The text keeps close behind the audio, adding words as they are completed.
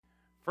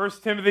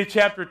First Timothy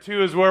chapter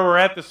 2 is where we're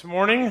at this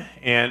morning,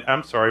 and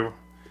I'm sorry,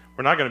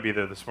 we're not going to be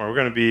there this morning. We're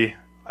going to be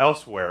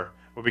elsewhere.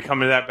 We'll be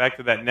coming back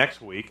to that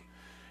next week,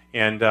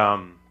 and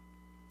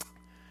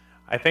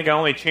I think I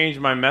only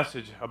changed my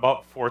message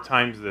about 4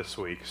 times this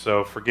week,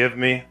 so forgive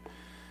me.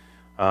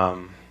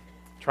 Trying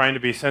to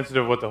be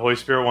sensitive to what the Holy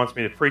Spirit wants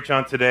me to preach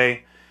on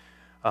today.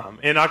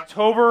 In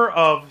October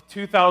of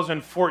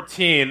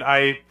 2014,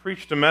 I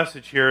preached a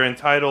message here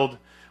entitled,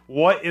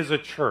 "What is a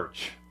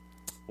Church?"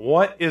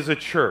 What is a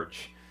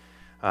church?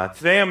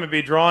 Today I'm going to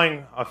be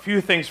drawing a few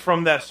things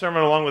from that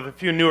sermon along with a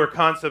few newer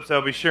concepts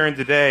I'll be sharing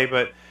today,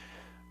 but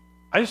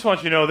I just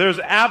want you to know there's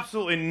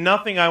absolutely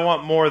nothing I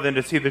want more than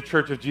to see the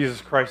Church of Jesus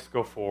Christ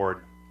go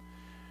forward.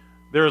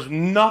 There's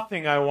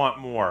nothing I want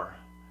more.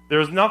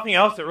 There's nothing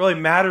else that really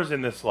matters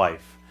in this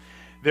life.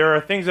 There are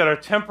things that are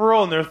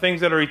temporal and there are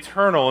things that are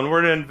eternal, and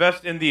we're to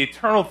invest in the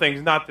eternal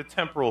things, not the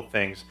temporal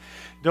things.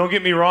 Don't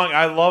get me wrong,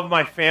 I love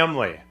my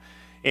family.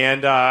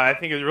 And I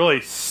think it really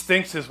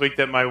stinks this week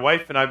that my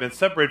wife and I have been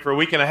separated for a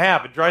week and a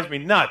half. It drives me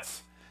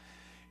nuts.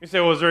 You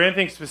say, well, is there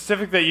anything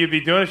specific that you'd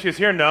be doing if she was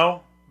here?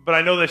 No, but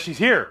I know that she's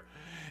here.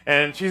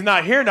 And she's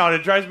not here now, and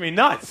it drives me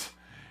nuts.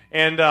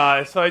 And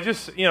so I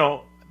just,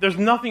 there's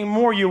nothing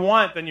more you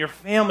want than your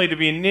family to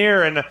be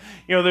near. And,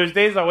 there's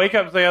days I wake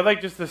up and say, I'd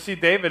like just to see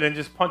David and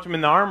just punch him in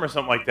the arm or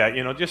something like that,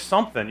 just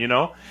something,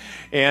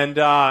 And,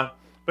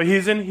 but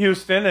he's in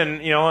Houston,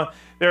 and,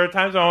 there are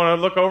times I want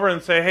to look over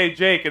and say, hey,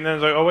 Jake, and then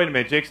it's like, oh, wait a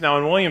minute, Jake's now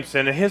in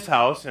Williamson at his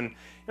house, and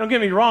don't get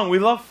me wrong, we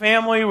love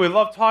family, we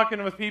love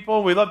talking with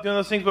people, we love doing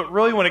those things, but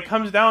really when it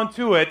comes down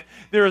to it,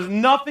 there is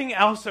nothing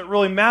else that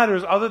really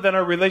matters other than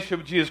our relationship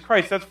with Jesus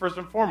Christ. That's first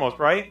and foremost,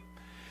 right?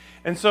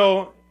 And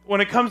so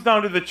when it comes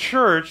down to the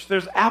church,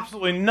 there's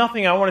absolutely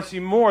nothing I want to see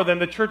more than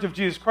the Church of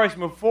Jesus Christ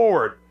move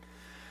forward.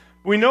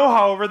 We know,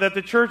 however, that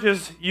the church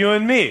is you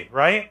and me,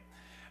 right?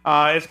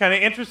 It's kind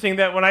of interesting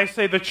that when I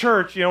say the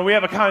church, we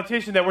have a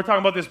connotation that we're talking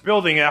about this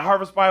building at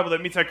Harvest Bible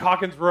that meets at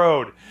Calkins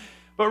Road.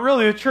 But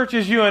really, the church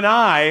is you and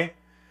I.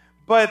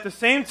 But at the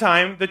same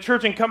time, the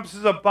church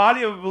encompasses a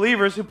body of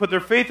believers who put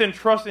their faith and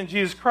trust in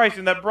Jesus Christ.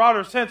 In that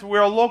broader sense,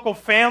 we're a local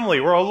family.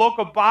 We're a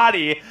local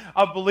body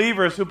of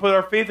believers who put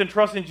our faith and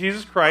trust in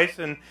Jesus Christ.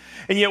 And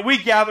yet we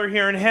gather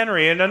here in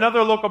Henry, and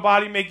another local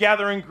body may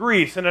gather in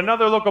Greece, and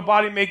another local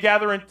body may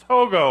gather in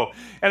Togo,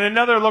 and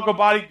another local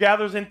body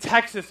gathers in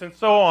Texas, and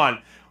so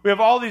on. We have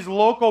all these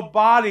local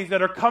bodies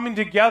that are coming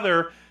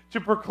together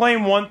to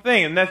proclaim one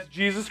thing, and that's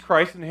Jesus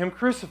Christ and Him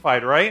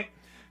crucified, right?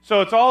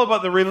 So it's all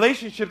about the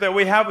relationship that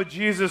we have with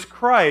Jesus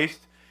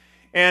Christ,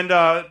 and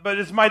but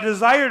it's my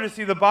desire to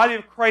see the body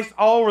of Christ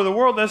all over the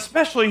world, and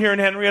especially here in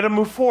Henrietta,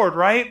 move forward,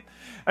 right?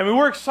 I mean,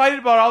 we're excited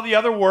about all the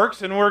other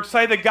works, and we're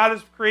excited that God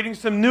is creating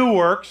some new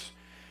works,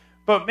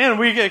 but man,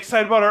 we get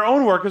excited about our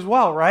own work as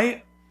well,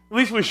 right? At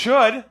least we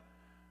should.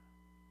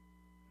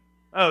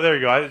 Oh, there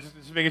you go. I was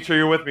just making sure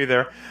you're with me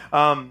there.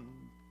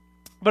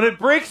 But it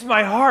breaks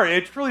my heart.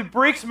 It truly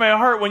breaks my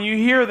heart when you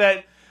hear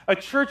that a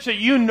church that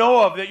you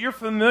know of, that you're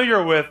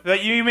familiar with,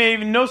 that you may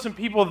even know some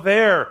people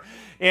there,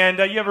 and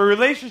you have a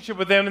relationship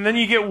with them, and then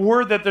you get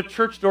word that the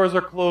church doors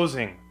are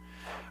closing.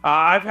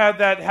 I've had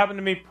that happen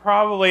to me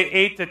probably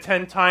 8 to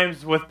 10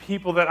 times with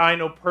people that I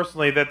know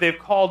personally, that they've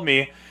called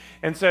me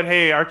and said,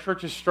 hey, our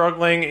church is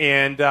struggling,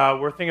 and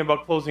we're thinking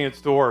about closing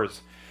its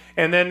doors.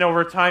 And then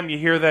over time, you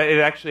hear that it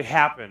actually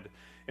happened.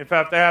 In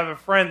fact, I have a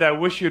friend that I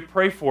wish you'd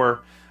pray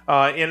for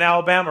in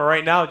Alabama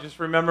right now. Just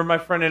remember my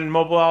friend in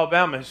Mobile,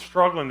 Alabama is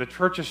struggling. The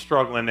church is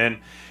struggling. And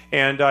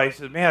he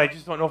said, man, I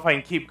just don't know if I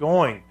can keep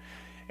going.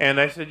 And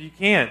I said, you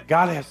can't.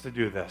 God has to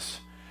do this.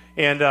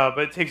 But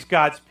it takes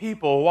God's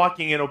people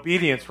walking in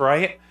obedience,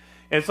 right?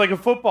 And it's like a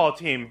football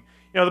team.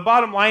 The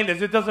bottom line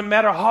is it doesn't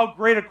matter how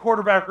great a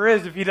quarterbacker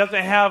is if he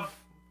doesn't have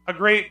a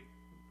great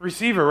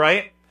receiver,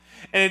 right?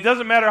 And it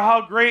doesn't matter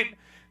how great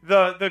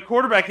the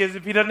quarterback is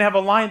if he doesn't have a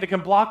line that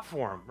can block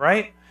for him,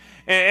 right?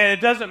 And it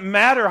doesn't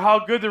matter how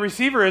good the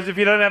receiver is if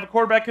he doesn't have a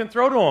quarterback that can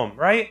throw to him,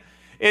 right?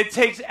 It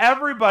takes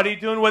everybody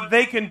doing what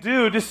they can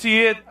do to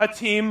see a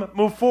team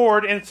move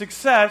forward in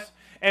success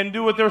and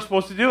do what they're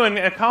supposed to do in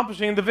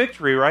accomplishing the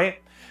victory,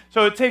 right?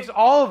 So it takes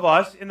all of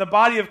us in the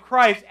body of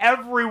Christ,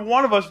 every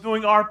one of us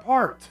doing our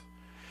part.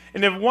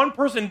 And if one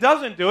person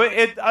doesn't do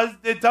it,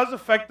 it does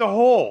affect the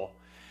whole.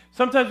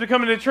 Sometimes we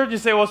come into church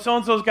and say, well,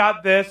 so-and-so's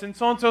got this, and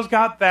so-and-so's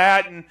got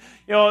that, and,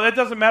 it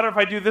doesn't matter if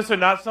I do this or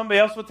not. Somebody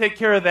else will take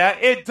care of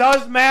that. It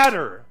does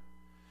matter.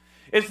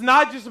 It's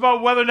not just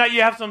about whether or not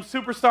you have some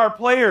superstar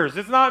players.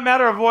 It's not a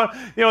matter of what,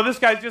 this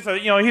guy's just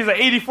he's an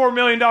 $84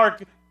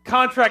 million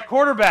contract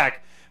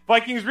quarterback.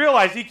 Vikings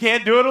realize he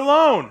can't do it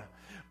alone.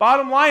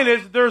 Bottom line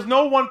is, there's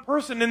no one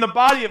person in the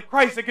body of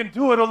Christ that can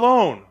do it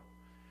alone.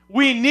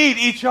 We need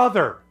each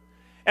other.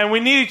 And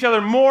we need each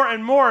other more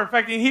and more. In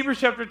fact, in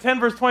Hebrews chapter 10,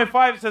 verse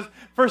 25, it says,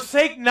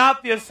 forsake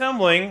not the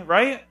assembling,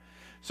 right?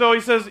 So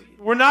he says,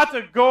 we're not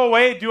to go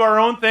away, do our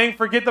own thing,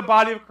 forget the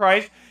body of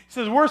Christ. He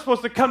says, we're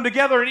supposed to come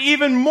together, and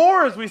even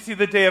more as we see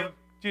the day of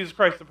Jesus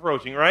Christ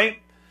approaching, right?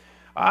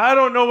 I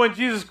don't know when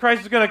Jesus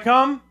Christ is going to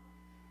come,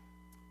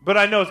 but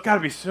I know it's got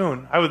to be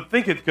soon. I would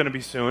think it's going to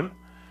be soon.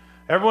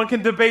 Everyone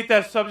can debate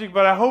that subject,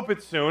 but I hope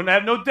it's soon. I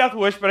have no death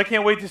wish, but I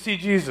can't wait to see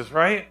Jesus,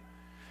 right?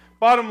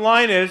 Bottom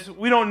line is,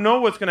 we don't know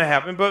what's going to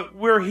happen, but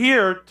we're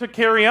here to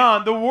carry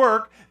on the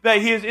work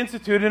that He has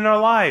instituted in our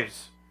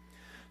lives.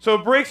 So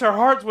it breaks our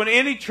hearts when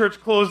any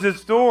church closes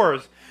its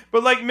doors.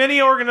 But like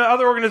many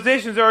other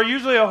organizations, there are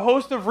usually a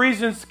host of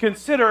reasons to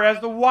consider as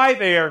to why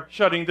they are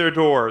shutting their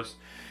doors.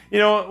 You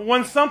know,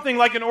 when something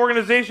like an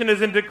organization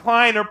is in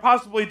decline or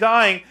possibly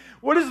dying,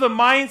 what is the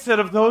mindset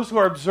of those who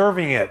are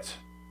observing it?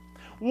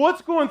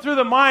 What's going through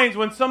the minds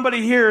when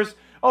somebody hears,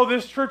 oh,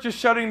 this church is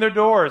shutting their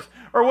doors?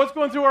 Or what's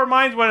going through our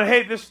minds when,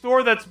 hey, this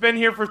store that's been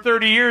here for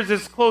 30 years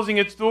is closing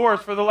its doors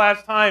for the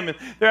last time, and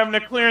they're having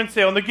a clearance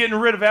sale, and they're getting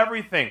rid of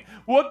everything?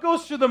 What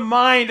goes through the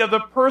mind of the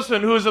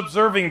person who is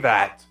observing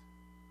that?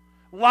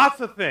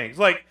 Lots of things.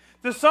 Like,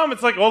 to some,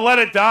 it's like, well, let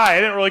it die. I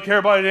didn't really care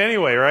about it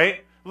anyway,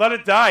 right? Let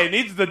it die. It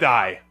needs to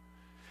die.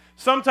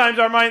 Sometimes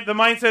the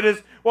mindset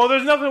is, well,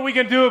 there's nothing we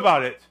can do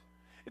about it.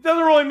 It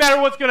doesn't really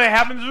matter what's going to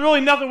happen. There's really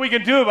nothing we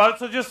can do about it.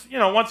 So just,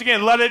 once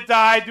again, let it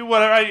die. Do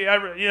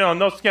whatever.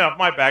 No skin off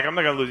my back. I'm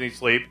not going to lose any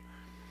sleep.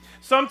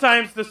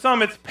 Sometimes to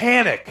some, it's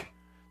panic.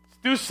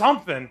 Do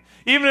something.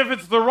 Even if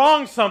it's the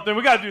wrong something,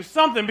 we got to do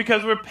something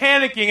because we're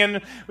panicking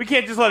and we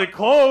can't just let it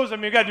close. I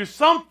mean, we got to do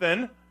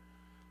something.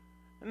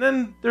 And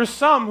then there's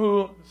some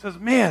who says,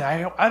 man,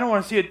 I don't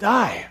want to see it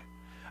die.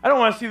 I don't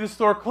want to see this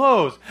store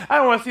close. I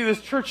don't want to see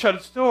this church shut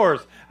its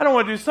doors. I don't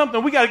want to do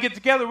something. We got to get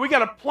together. We got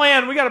to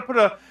plan. We got to put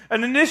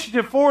an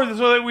initiative forward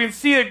so that we can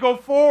see it go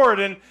forward.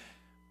 And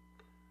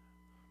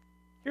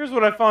here's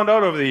what I found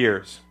out over the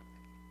years.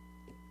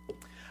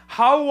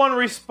 How one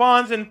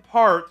responds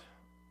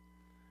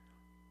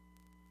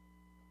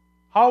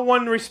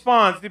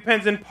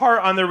depends in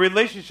part on their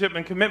relationship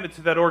and commitment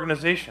to that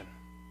organization.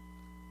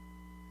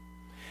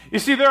 You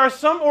see, there are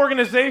some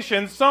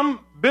organizations, some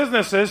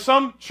businesses,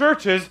 some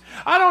churches,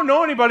 I don't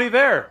know anybody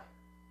there.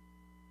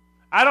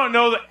 I don't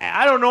know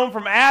them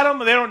from Adam.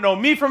 They don't know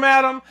me from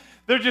Adam.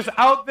 They're just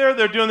out there.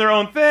 They're doing their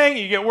own thing.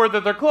 You get word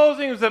that they're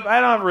closing. I don't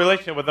have a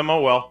relationship with them.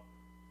 Oh, well.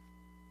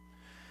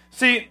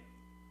 See,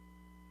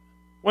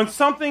 when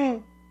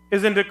something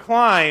is in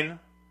decline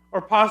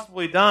or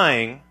possibly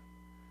dying,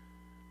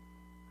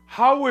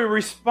 how we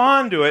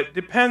respond to it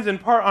depends in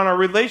part on our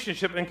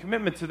relationship and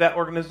commitment to that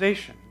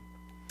organization.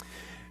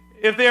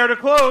 If they are to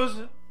close,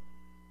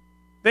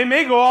 they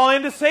may go all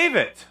in to save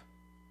it.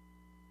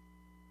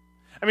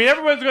 I mean,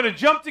 everyone's going to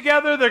jump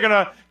together. They're going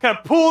to kind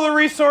of pool the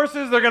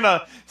resources. They're going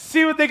to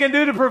see what they can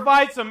do to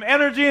provide some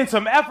energy and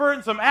some effort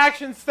and some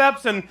action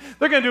steps, and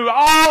they're going to do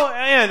all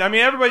in. I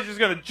mean, everybody's just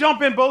going to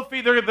jump in both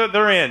feet. They're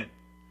in.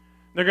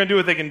 They're going to do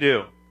what they can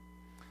do.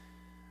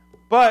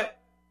 But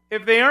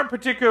if they aren't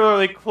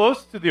particularly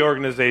close to the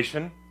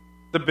organization,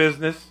 the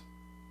business,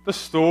 the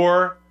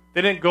store,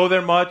 they didn't go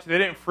there much, they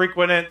didn't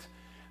frequent it,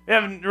 they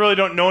really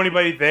don't know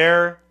anybody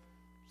there,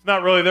 it's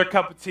not really their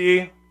cup of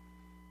tea,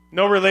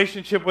 no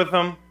relationship with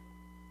them,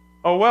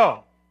 oh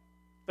well,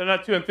 they're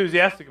not too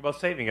enthusiastic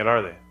about saving it,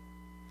 are they?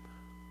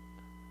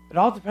 It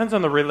all depends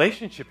on the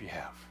relationship you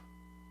have.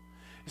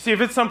 You see,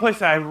 if it's someplace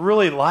that I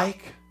really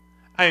like,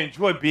 I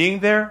enjoy being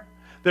there,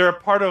 they're a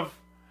part of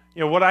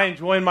what I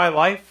enjoy in my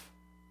life,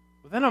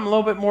 well, then I'm a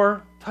little bit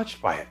more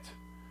touched by it,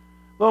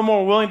 a little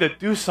more willing to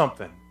do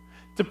something,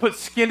 to put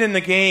skin in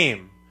the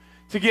game,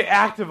 to get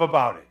active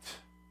about it.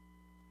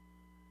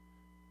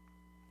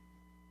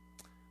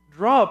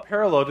 Draw a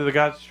parallel to the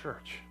God's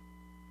church.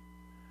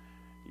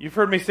 You've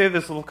heard me say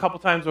this a couple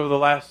times over the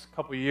last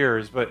couple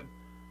years, but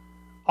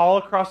all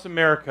across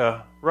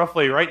America,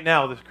 roughly right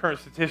now, this current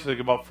statistic,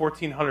 about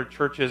 1,400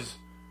 churches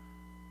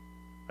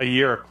a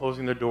year are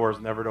closing their doors,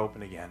 never to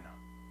open again.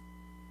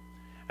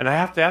 And I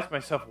have to ask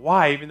myself,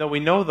 why? Even though we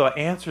know the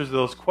answers to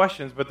those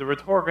questions, but the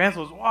rhetorical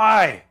answer is,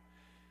 why?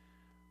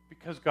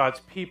 Because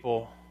God's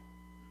people,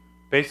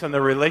 based on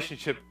their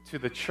relationship to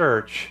the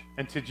church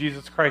and to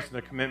Jesus Christ and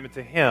their commitment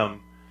to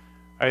Him,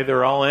 are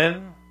either all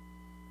in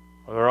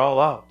or they're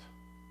all out.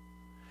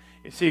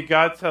 You see,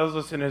 God tells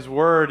us in His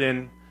Word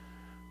in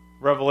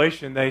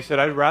Revelation that He said,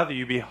 I'd rather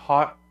you be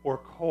hot or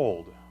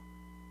cold.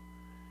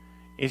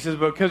 He says,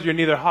 but because you're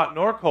neither hot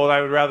nor cold, I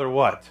would rather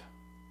what?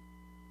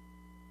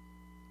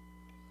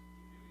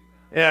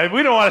 Yeah,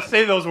 we don't want to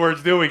say those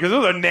words, do we? Because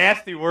those are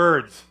nasty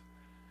words.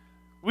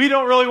 We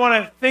don't really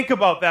want to think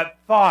about that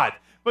thought.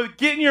 But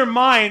get in your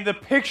mind the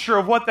picture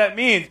of what that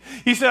means.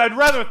 He said, I'd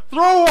rather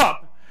throw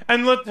up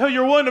until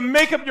you're willing to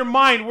make up your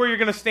mind where you're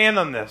going to stand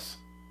on this.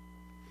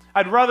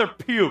 I'd rather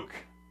puke.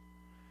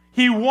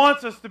 He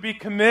wants us to be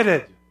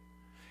committed.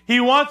 He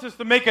wants us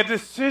to make a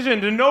decision,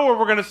 to know where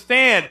we're going to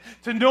stand,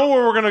 to know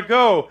where we're going to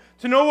go,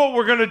 to know what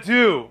we're going to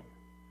do.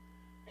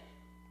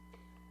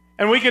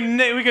 And we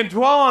can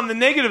dwell on the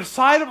negative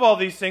side of all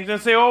these things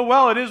and say, oh,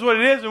 well, it is what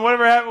it is, and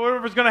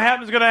whatever's going to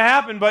happen is going to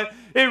happen. But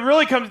it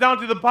really comes down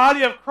to the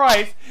body of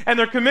Christ and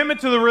their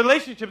commitment to the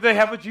relationship they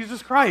have with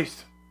Jesus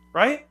Christ,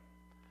 right?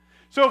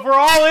 So if we're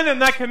all in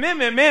that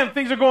commitment, man,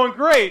 things are going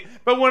great.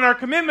 But when our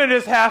commitment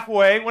is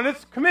halfway, when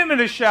its commitment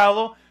is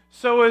shallow,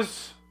 so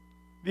is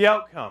the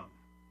outcome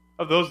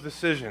of those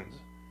decisions.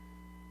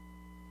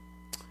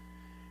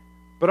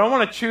 But I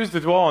want to choose to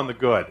dwell on the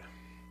good.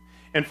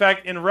 In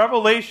fact, in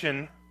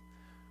Revelation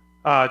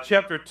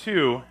chapter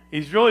 2,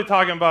 he's really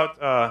talking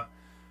about,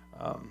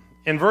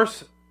 in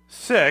verse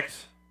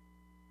 6,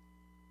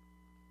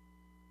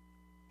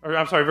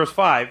 verse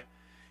 5,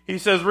 he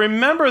says,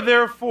 "Remember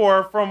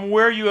therefore from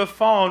where you have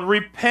fallen,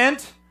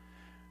 repent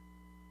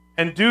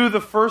and do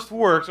the first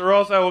works, or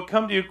else I will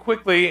come to you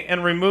quickly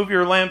and remove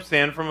your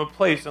lampstand from a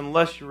place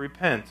unless you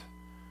repent."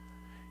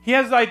 He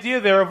has the idea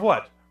there of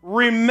what?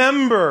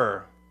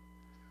 Remember.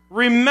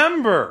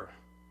 Remember.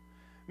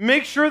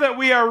 Make sure that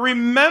we are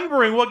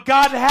remembering what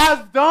God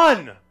has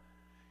done.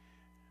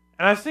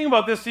 And I was thinking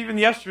about this even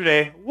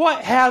yesterday.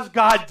 What has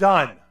God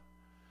done?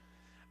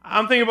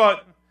 I'm thinking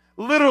about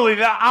literally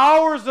the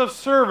hours of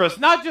service,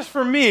 not just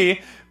for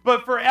me,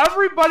 but for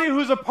everybody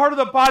who's a part of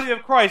the body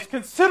of Christ.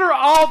 Consider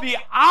all the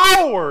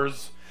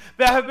hours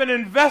that have been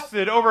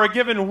invested over a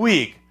given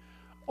week,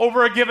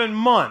 over a given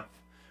month,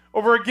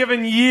 over a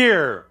given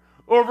year,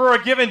 over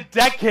a given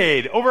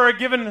decade, over a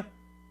given,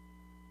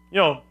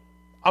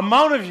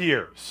 amount of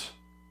years.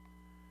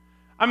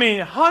 I mean,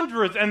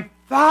 hundreds and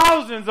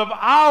thousands of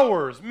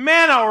hours,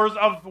 man-hours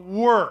of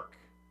work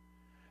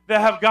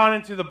that have gone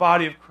into the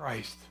body of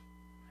Christ.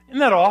 Isn't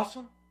that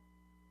awesome?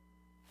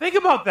 Think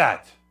about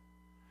that.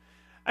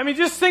 I mean,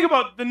 just think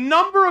about the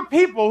number of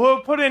people who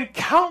have put in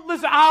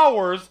countless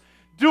hours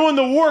doing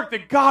the work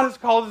that God has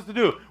called us to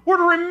do. We're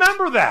to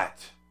remember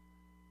that.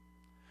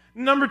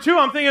 Number two,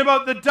 I'm thinking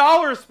about the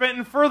dollars spent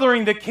in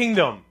furthering the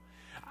kingdom.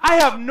 I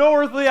have no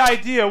earthly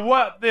idea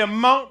what the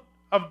amount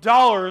of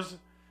dollars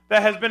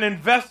that has been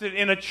invested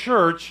in a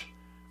church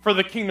for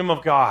the kingdom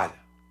of God.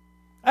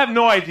 I have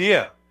no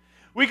idea.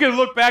 We could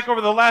look back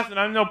over the last, and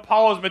I know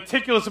Paul is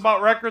meticulous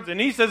about records,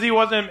 and he says he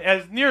wasn't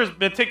as near as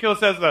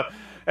meticulous as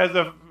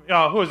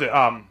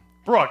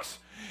Brooks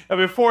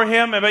before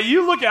him. But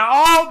you look at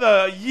all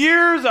the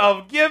years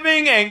of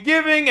giving and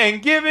giving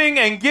and giving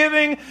and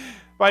giving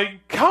by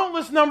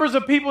countless numbers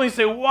of people, and you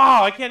say,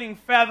 wow, I can't even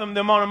fathom the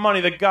amount of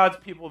money that God's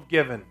people have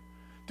given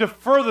to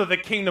further the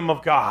kingdom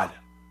of God.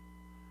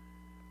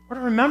 We're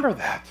to remember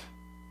that.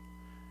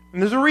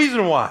 And there's a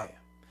reason why.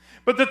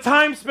 But the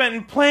time spent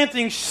in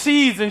planting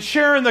seeds and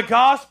sharing the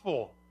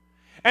gospel,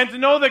 and to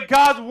know that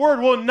God's word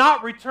will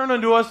not return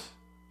unto us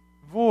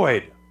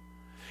void.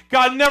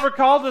 God never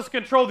called us to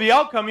control the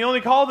outcome. He only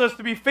called us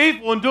to be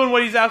faithful in doing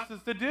what he's asked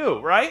us to do,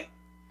 right?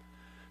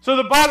 So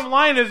the bottom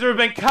line is there have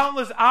been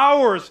countless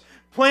hours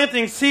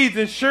planting seeds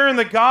and sharing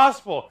the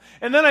gospel.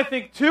 And then I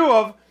think, too,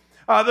 of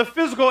the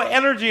physical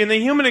energy and the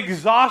human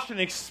exhaustion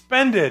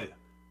expended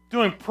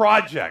doing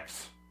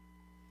projects.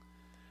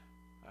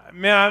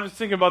 Man, I was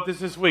thinking about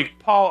this week.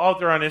 Paul out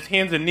there on his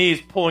hands and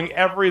knees pulling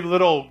every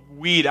little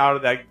weed out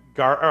of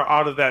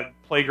that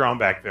playground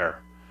back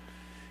there.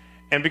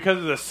 And because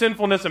of the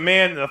sinfulness of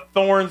man and the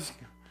thorns,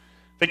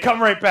 they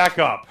come right back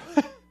up.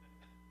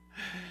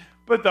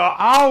 But the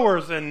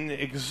hours and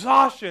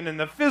exhaustion and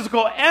the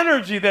physical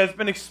energy that has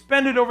been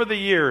expended over the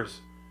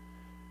years.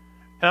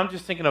 And I'm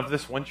just thinking of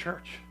this one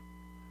church.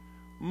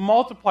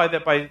 Multiply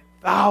that by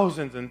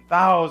thousands and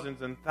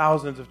thousands and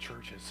thousands of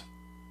churches.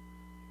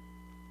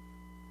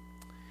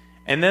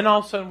 And then all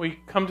of a sudden we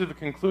come to the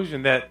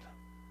conclusion that,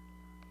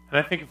 and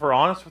I think if we're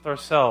honest with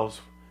ourselves,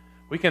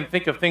 we can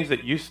think of things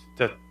that used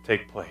to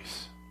take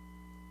place.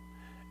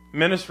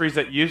 Ministries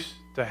that used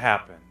to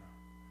happen.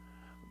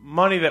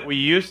 Money that we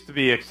used to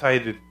be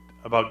excited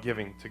about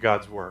giving to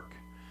God's work.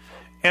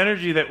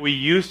 Energy that we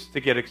used to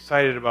get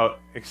excited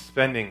about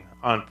expending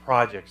on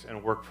projects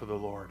and work for the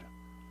Lord.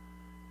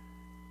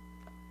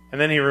 And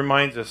then he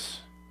reminds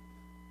us,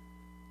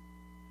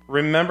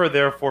 remember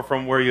therefore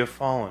from where you have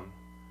fallen.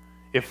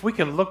 If we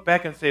can look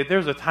back and say,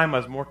 there's a time I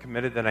was more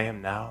committed than I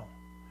am now.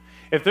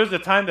 If there's a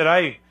time that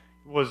I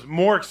was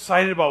more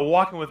excited about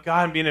walking with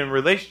God and being in a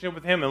relationship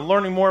with him and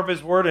learning more of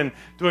his word and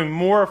doing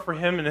more for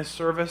him in his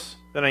service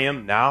than I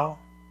am now.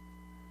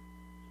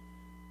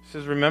 He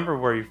says, remember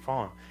where you've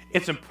fallen.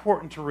 It's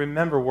important to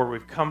remember where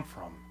we've come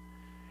from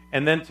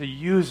and then to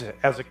use it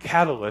as a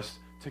catalyst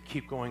to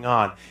keep going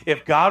on.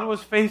 If God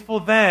was faithful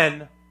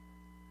then,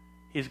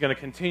 he's going to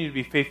continue to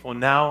be faithful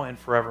now and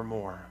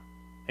forevermore.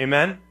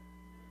 Amen?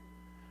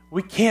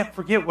 We can't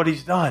forget what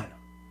he's done.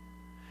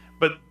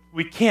 But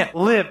we can't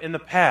live in the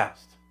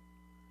past.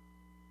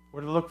 We're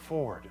to look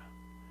forward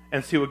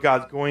and see what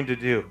God's going to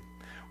do.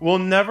 We'll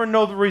never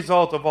know the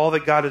result of all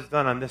that God has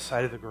done on this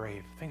side of the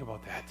grave. Think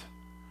about that.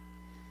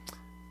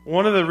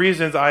 One of the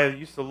reasons I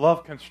used to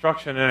love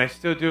construction, and I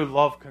still do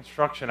love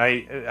construction,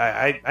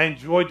 I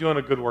enjoy doing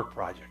a good work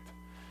project.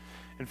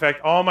 In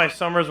fact, all my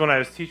summers when I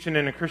was teaching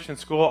in a Christian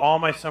school, all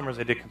my summers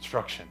I did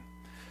construction.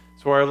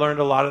 It's where I learned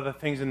a lot of the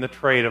things in the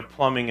trade of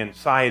plumbing and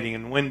siding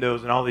and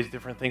windows and all these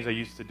different things I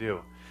used to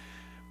do.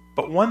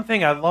 But one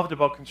thing I loved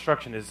about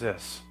construction is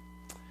this.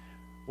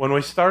 When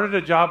we started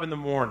a job in the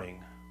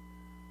morning,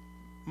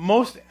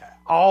 most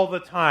all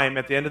the time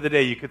at the end of the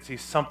day you could see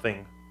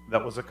something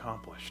that was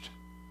accomplished.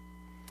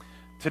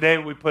 Today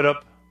we put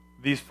up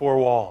these 4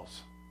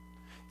 walls.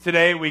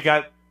 Today we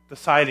got the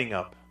siding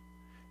up.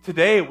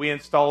 Today we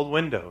installed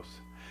windows.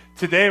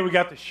 Today we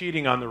got the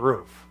sheeting on the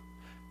roof.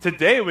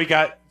 Today we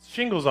got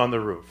shingles on the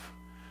roof.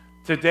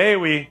 Today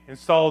we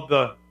installed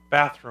the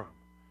bathroom.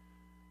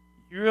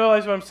 You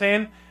realize what I'm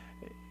saying?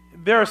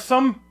 There are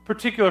some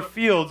particular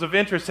fields of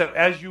interest that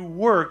as you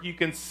work, you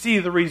can see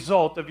the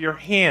result of your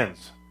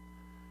hands.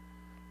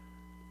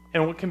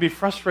 And what can be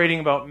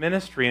frustrating about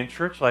ministry and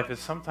church life is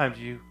sometimes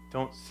you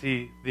don't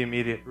see the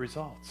immediate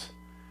results.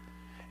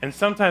 And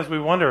sometimes we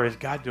wonder, is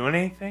God doing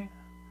anything?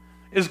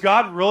 Is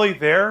God really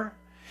there?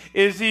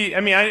 Is he,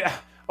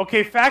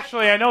 okay,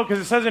 factually I know because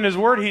it says in his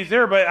word he's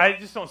there, but I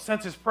just don't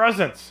sense his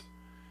presence.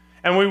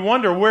 And we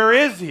wonder, where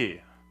is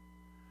he?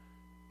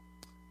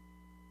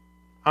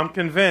 I'm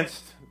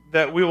convinced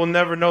that we will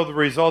never know the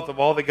result of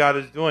all that God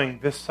is doing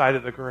this side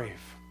of the grave.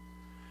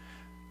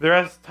 There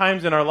are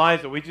times in our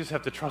lives that we just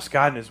have to trust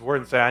God in his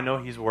word and say, I know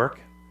he's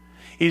working.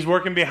 He's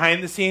working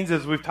behind the scenes,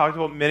 as we've talked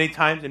about many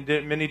times in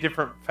many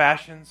different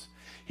fashions.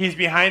 He's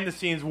behind the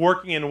scenes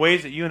working in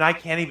ways that you and I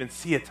can't even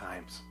see at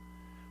times.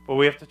 But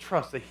we have to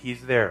trust that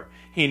he's there.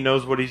 He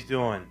knows what he's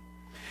doing.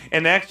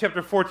 In Acts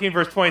chapter 14,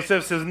 verse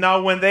 27, it says,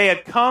 Now when they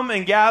had come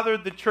and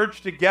gathered the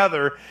church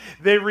together,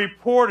 they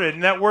reported,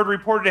 and that word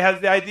reported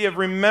has the idea of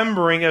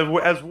remembering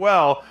as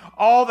well,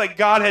 all that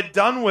God had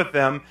done with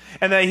them,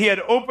 and that he had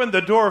opened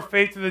the door of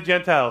faith to the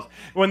Gentiles.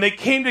 When they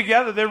came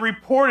together, they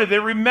reported, they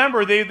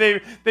remembered,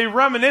 they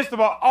reminisced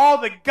about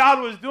all that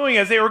God was doing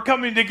as they were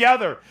coming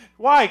together.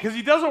 Why? Because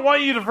he doesn't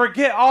want you to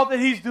forget all that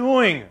he's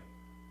doing.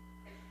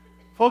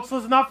 Folks,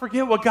 let's not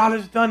forget what God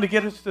has done to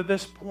get us to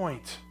this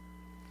point.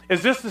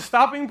 Is this the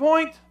stopping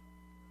point?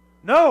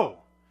 No.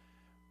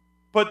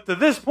 But to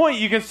this point,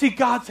 you can see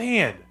God's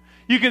hand.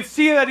 You can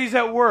see that he's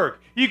at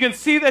work. You can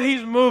see that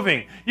he's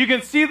moving. You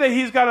can see that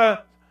he's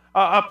got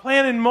a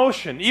plan in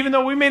motion. Even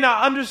though we may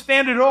not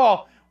understand it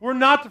all, we're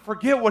not to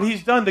forget what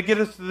he's done to get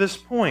us to this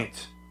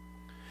point.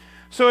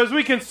 So as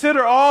we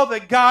consider all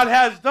that God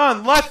has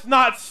done, let's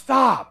not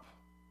stop.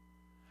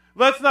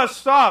 Let's not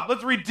stop.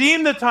 Let's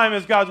redeem the time,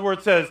 as God's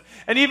word says.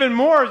 And even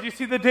more as you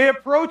see the day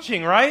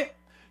approaching, right?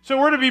 So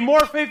we're to be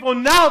more faithful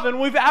now than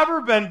we've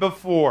ever been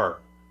before.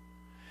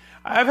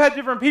 I've had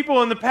different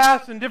people in the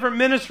past in different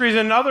ministries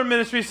and other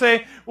ministries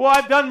say, well,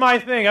 I've done my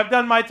thing. I've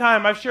done my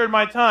time. I've shared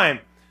my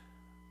time.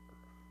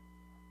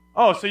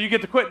 Oh, so you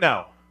get to quit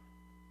now.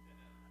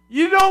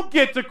 You don't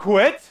get to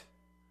quit.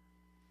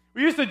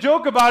 We used to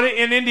joke about it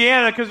in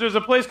Indiana because there's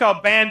a place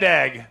called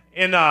Bandag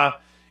in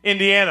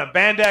Indiana.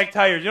 Bandag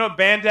tires. You know what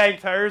Bandag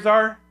tires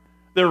are?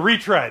 They're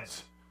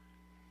retreads.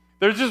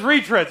 They're just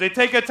retreads. They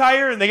take a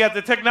tire and they got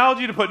the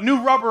technology to put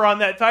new rubber on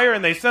that tire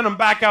and they send them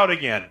back out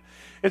again.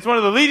 It's one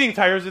of the leading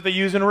tires that they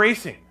use in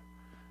racing.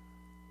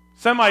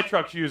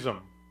 Semi-trucks use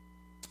them.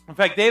 In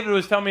fact, David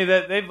was telling me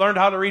that they've learned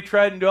how to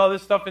retread and do all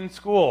this stuff in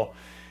school.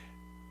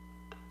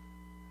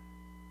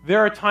 There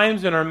are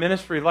times in our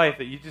ministry life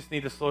that you just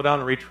need to slow down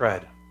and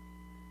retread.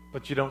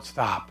 But you don't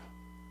stop.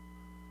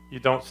 You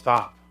don't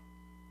stop.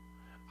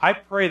 I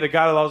pray that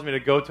God allows me to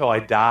go till I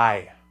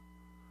die.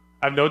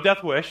 I have no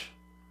death wish.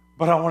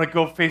 But I want to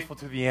go faithful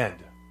to the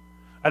end.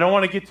 I don't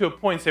want to get to a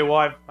point and say,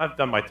 well, I've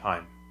done my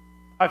time.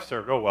 I've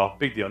served. Oh, well,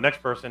 big deal.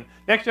 Next person,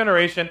 next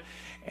generation.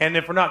 And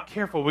if we're not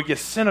careful, we get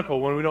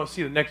cynical when we don't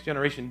see the next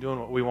generation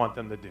doing what we want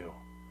them to do.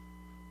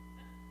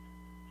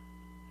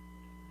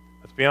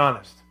 Let's be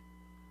honest.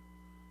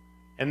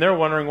 And they're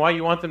wondering why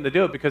you want them to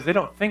do it because they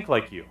don't think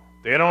like you.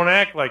 They don't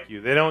act like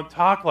you. They don't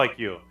talk like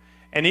you.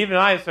 And even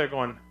I start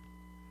going,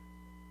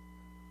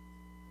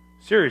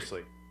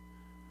 seriously.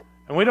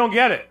 And we don't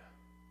get it.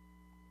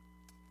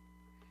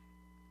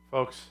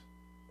 Folks,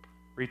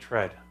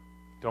 retread.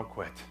 Don't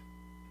quit.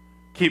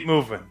 Keep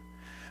moving.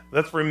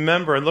 Let's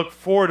remember and look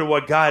forward to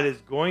what God is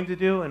going to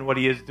do and what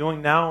he is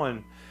doing now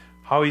and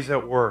how he's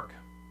at work.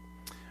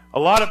 A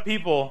lot of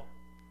people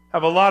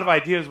have a lot of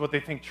ideas what they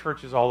think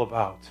church is all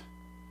about.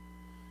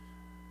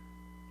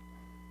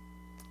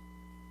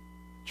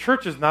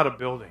 Church is not a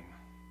building,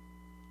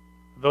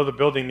 though the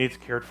building needs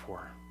cared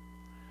for.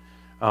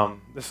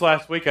 This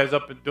last week I was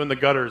up doing the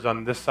gutters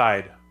on this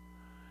side.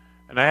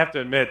 And I have to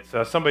admit,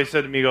 somebody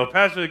said to me,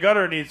 Pastor, the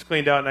gutter needs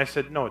cleaned out. And I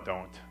said, no, it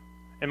don't.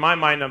 In my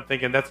mind, I'm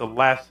thinking that's the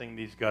last thing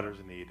these gutters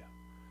need.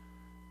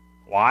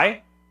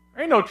 Why?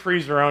 There ain't no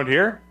trees around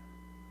here.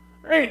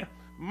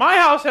 My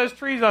house has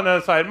trees on the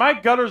other side. My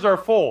gutters are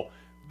full.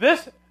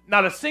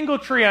 Not a single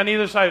tree on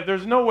either side.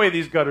 There's no way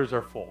these gutters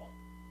are full.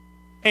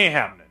 Ain't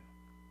happening.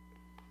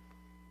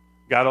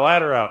 Got a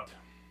ladder out.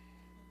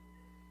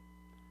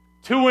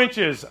 2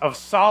 inches of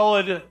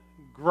solid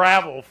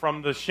gravel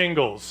from the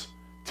shingles.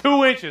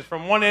 2 inches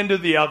from one end to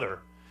the other.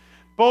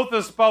 Both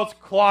the spouts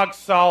clogged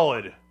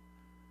solid.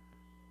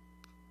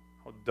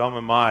 How dumb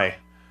am I?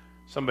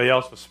 Somebody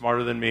else was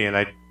smarter than me and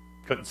I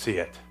couldn't see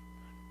it.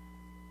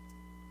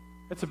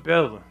 It's a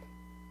building.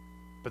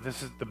 But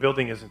the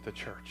building isn't the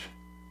church.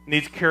 It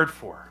needs cared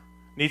for.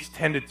 It needs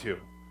tended to.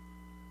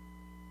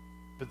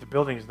 But the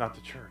building is not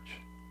the church.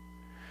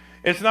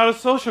 It's not a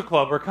social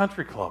club or a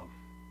country club.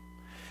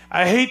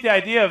 I hate the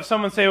idea of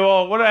someone saying,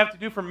 well, what do I have to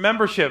do for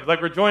membership?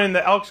 Like we're joining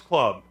the Elks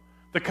Club,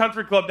 the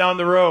country club down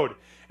the road.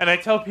 And I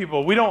tell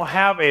people, we don't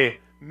have a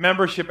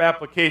membership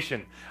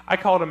application. I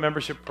call it a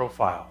membership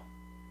profile.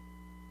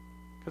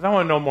 Because I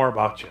want to know more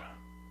about you.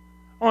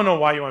 I want to know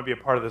why you want to be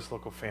a part of this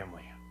local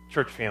family,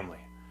 church family.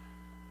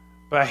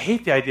 But I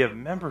hate the idea of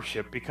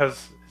membership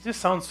because it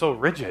just sounds so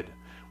rigid.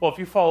 Well, if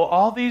you follow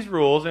all these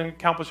rules and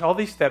accomplish all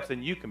these steps,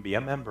 then you can be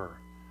a member.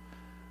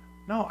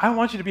 No, I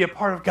want you to be a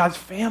part of God's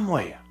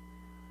family.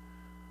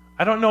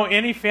 I don't know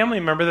any family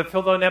member that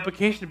filled out an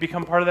application to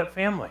become part of that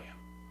family.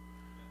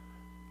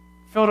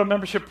 Fill out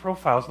membership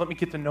profiles. Let me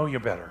get to know you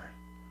better.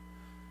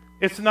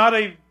 It's not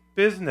a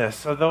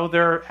business, although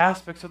there are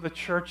aspects of the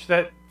church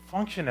that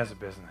function as a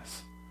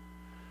business.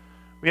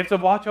 We have to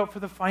watch out for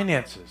the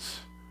finances.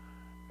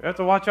 We have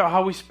to watch out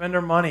how we spend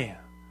our money.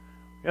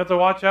 We have to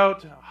watch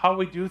out how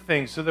we do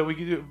things so that we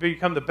can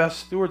become the best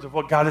stewards of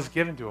what God has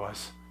given to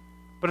us.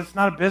 But it's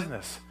not a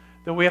business,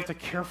 that we have to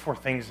care for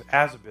things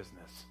as a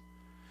business.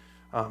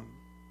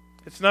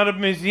 It's not a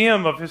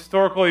museum of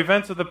historical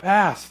events of the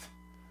past.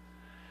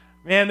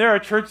 Man, there are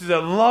churches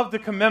that love to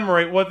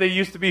commemorate what they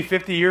used to be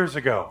 50 years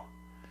ago.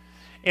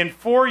 In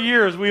 4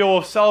 years, we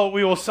will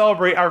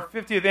celebrate our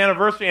 50th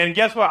anniversary, and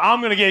guess what?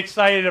 I'm going to get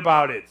excited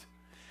about it.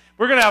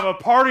 We're going to have a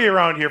party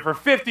around here for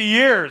 50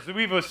 years that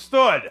we've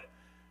withstood.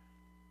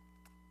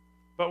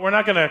 But we're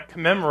not going to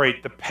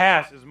commemorate the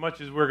past as much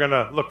as we're going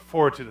to look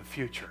forward to the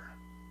future.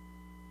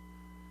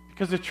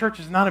 Because the church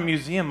is not a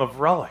museum of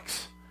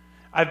relics.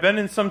 I've been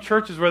in some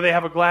churches where they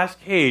have a glass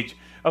cage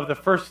of the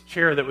first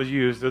chair that was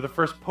used, or the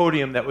first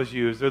podium that was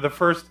used, or the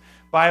first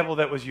Bible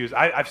that was used.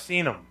 I've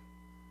seen them.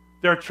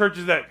 There are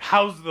churches that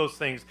house those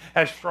things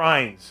as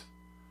shrines.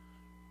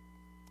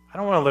 I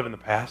don't want to live in the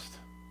past.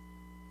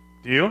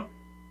 Do you?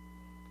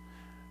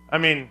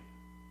 I'm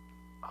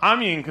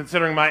even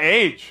considering my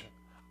age.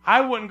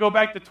 I wouldn't go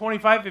back to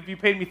 25 if you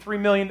paid me $3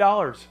 million.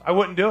 I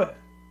wouldn't do it.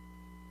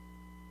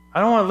 I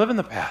don't want to live in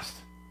the past.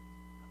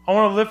 I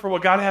want to live for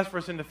what God has for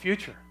us in the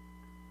future.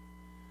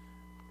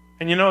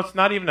 And it's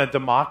not even a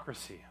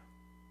democracy.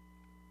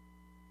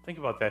 Think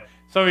about that.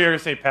 Some of you are going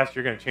to say, Pastor,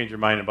 you're going to change your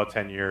mind in about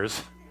 10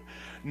 years.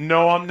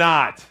 No, I'm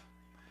not.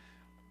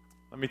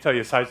 Let me tell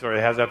you a side story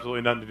that has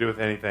absolutely nothing to do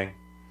with anything.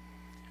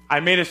 I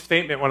made a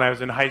statement when I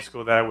was in high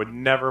school that I would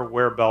never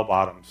wear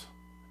bell-bottoms.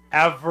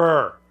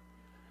 Ever.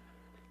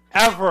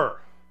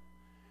 Ever.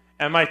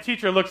 And my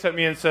teacher looks at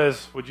me and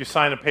says, would you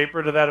sign a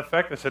paper to that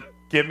effect? I said,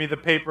 give me the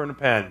paper and a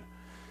pen.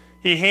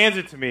 He hands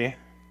it to me.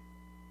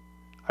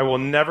 I will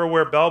never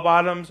wear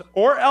bell-bottoms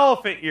or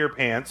elephant ear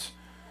pants,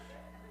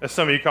 as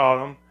some of you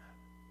call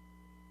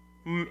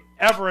them,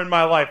 ever in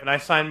my life. And I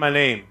signed my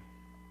name.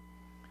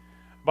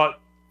 About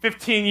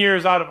 15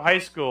 years out of high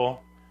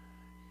school,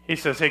 he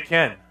says, hey,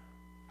 Ken,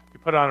 you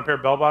put on a pair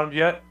of bell-bottoms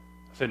yet?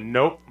 I said,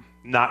 nope,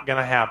 not going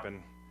to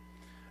happen.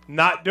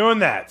 Not doing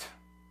that.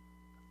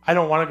 I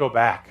don't want to go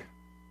back.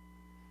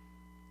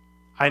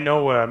 I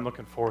know what I'm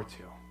looking forward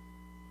to.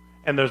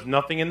 And there's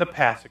nothing in the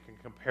past that can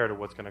compare to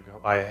what's going to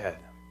lie ahead.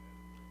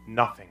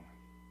 Nothing.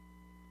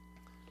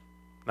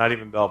 Not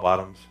even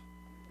bell-bottoms.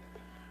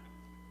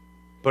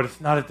 But it's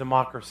not a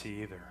democracy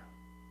either.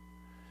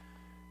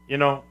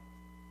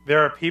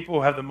 There are people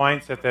who have the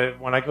mindset that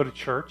when I go to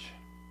church,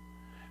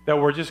 that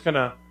we're just going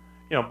to,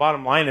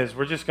 bottom line is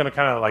we're just going to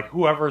kind of like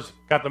whoever's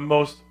got the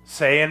most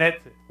say in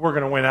it, we're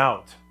going to win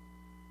out.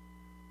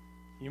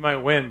 You might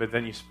win, but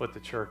then you split the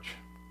church.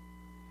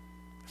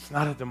 It's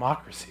not a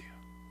democracy.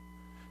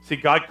 See,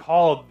 God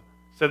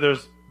said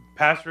there's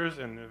pastors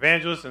and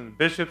evangelists and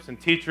bishops and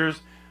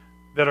teachers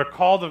that are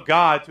called of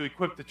God to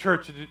equip the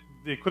church,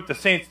 to equip the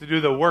saints to do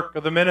the work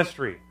of the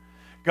ministry.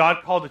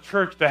 God called the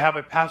church to have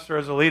a pastor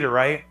as a leader,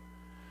 right?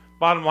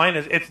 Bottom line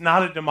is, it's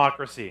not a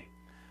democracy.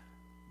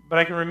 But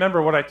I can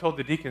remember what I told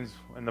the deacons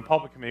in the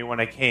pulpit committee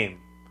when I came.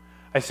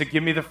 I said,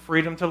 give me the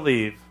freedom to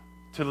lead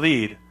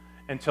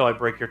until I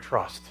break your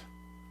trust.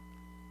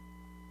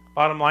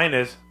 Bottom line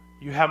is,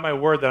 you have my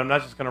word that I'm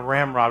not just going to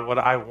ramrod what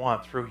I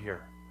want through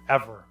here,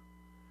 ever.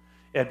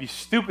 It'd be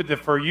stupid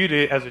for you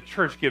to, as a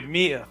church, give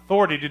me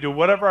authority to do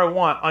whatever I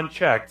want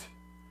unchecked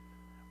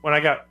when I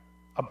got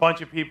a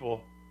bunch of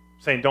people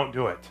saying, don't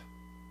do it.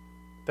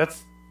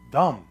 That's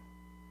dumb.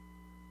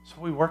 So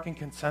we work in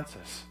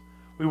consensus.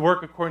 We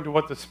work according to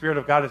what the Spirit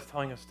of God is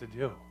telling us to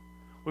do.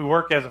 We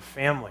work as a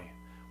family.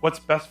 What's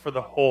best for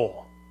the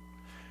whole?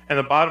 And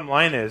the bottom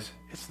line is,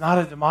 it's not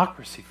a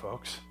democracy,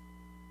 folks.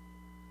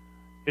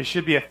 It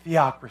should be a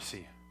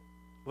theocracy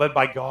led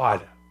by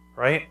God,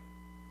 right?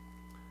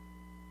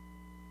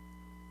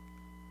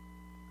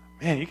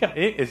 Man,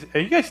 are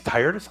you guys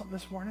tired of something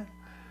this morning?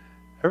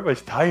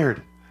 Everybody's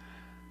tired.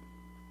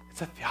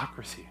 It's a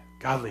theocracy.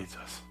 God leads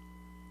us.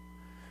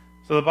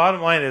 So the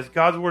bottom line is,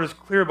 God's word is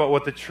clear about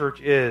what the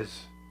church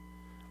is.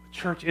 The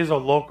church is a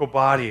local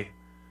body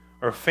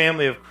or a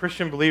family of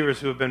Christian believers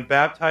who have been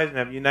baptized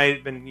and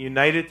have been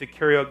united to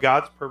carry out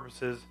God's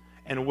purposes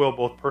and will,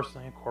 both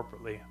personally and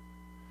corporately.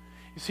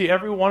 You see,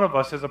 every one of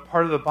us as a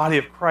part of the body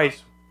of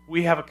Christ,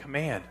 we have a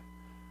command.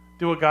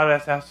 Do what God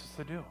has asked us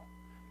to do.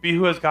 Be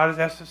who as God has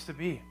asked us to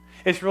be.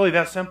 It's really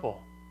that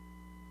simple.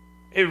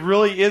 It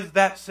really is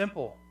that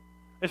simple.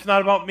 It's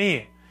not about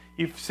me.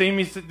 You've seen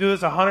me do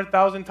this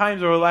 100,000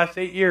 times over the last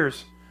 8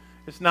 years.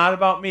 It's not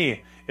about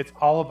me. It's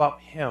all about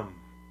Him.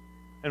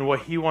 and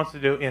what he wants to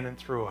do in and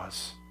through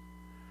us.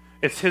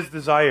 It's his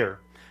desire.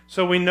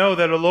 So we know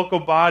that a local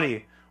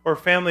body or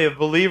family of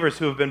believers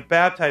who have been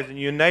baptized and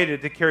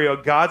united to carry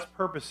out God's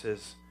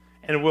purposes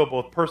and will,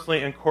 both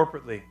personally and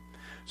corporately.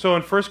 So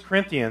in 1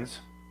 Corinthians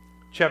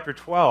chapter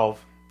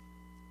 12,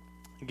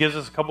 it gives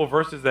us a couple of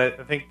verses that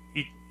I think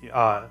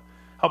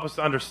help us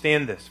to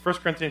understand this. 1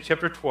 Corinthians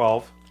chapter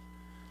 12,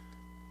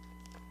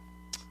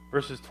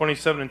 verses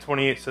 27 and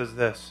 28 says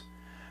this: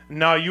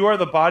 Now you are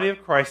the body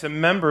of Christ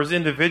and members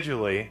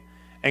individually,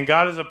 and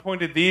God has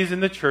appointed these in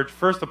the church,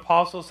 first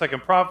apostles,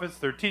 second prophets,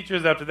 third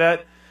teachers, after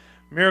that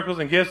miracles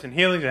and gifts and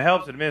healings and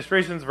helps,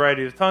 administrations,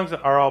 variety of tongues.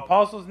 Are all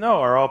apostles?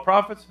 No. Are all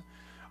prophets?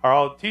 Are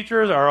all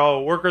teachers? Are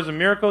all workers of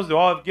miracles? Do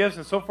all have gifts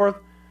and so forth?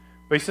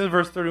 But he says in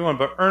verse 31,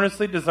 but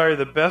earnestly desire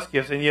the best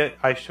gifts, and yet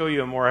I show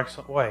you a more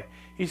excellent way.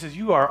 He says,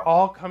 you are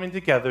all coming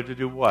together to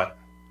do what?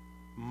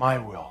 My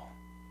will.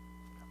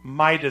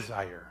 My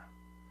desire.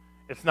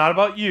 It's not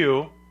about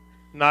you,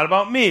 not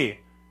about me.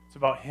 It's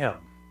about him.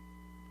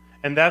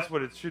 And that's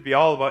what it should be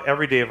all about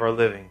every day of our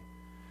living.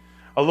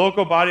 A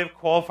local body of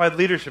qualified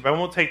leadership. I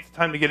won't take the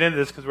time to get into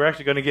this because we're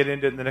actually going to get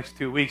into it in the next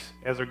 2 weeks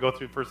as we go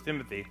through 1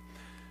 Timothy.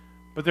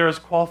 But there is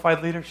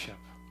qualified leadership.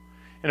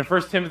 And in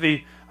 1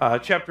 Timothy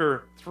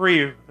chapter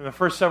 3, in the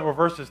first several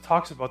verses,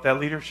 talks about that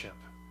leadership.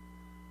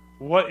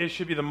 What it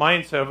should be the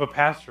mindset of a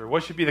pastor.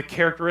 What should be the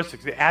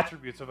characteristics, the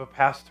attributes of a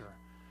pastor.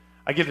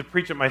 I get to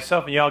preach it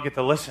myself, and y'all get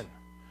to listen.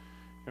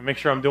 And make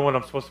sure I'm doing what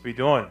I'm supposed to be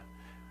doing.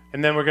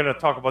 And then we're going to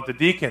talk about the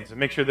deacons and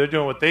make sure they're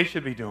doing what they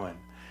should be doing.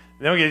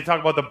 And then we get to talk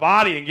about the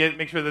body and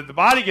make sure that the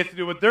body gets to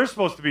do what they're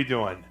supposed to be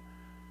doing.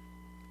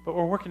 But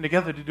we're working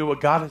together to do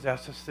what God has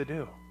asked us to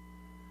do.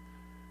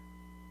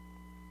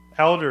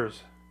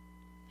 Elders,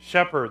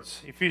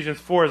 shepherds, Ephesians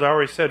 4, as I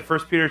already said, 1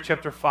 Peter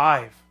chapter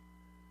 5.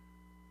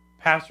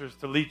 Pastors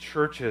to lead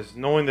churches,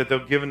 knowing that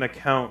they'll give an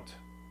account.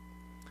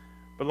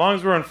 But as long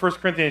as we're in 1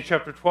 Corinthians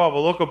chapter 12, a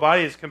local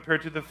body is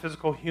compared to the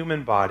physical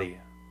human body.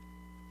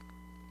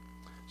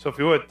 So if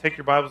you would, take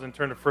your Bibles and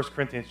turn to 1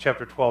 Corinthians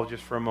chapter 12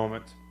 just for a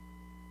moment.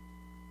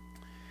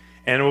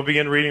 And we'll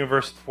begin reading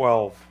verse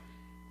 12.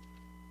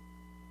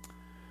 It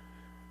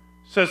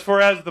says, for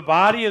as the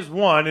body is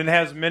one and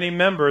has many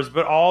members,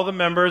 but all the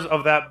members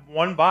of that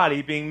one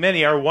body, being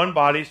many, are one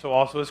body, so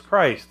also is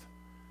Christ.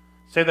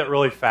 Say that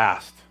really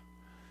fast.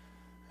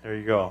 There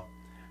you go.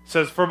 It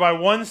says, for by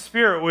one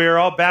Spirit we are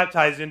all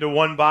baptized into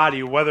one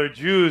body, whether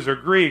Jews or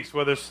Greeks,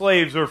 whether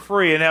slaves or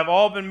free, and have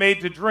all been made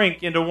to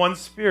drink into one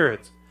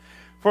Spirit.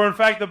 For in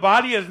fact the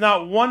body is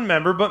not one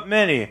member, but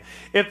many.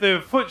 If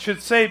the foot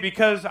should say,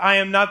 because I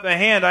am not the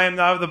hand, I am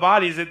not of the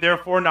body, is it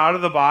therefore not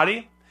of the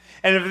body?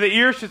 And if the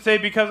ear should say,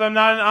 because I'm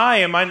not an eye,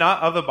 am I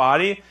not of the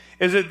body?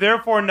 Is it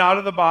therefore not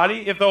of the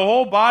body? If the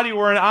whole body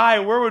were an eye,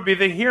 where would be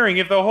the hearing?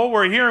 If the whole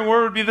were hearing,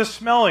 where would be the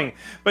smelling?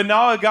 But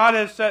now God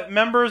has set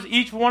members,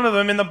 each one of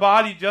them, in the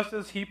body just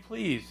as he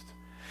pleased.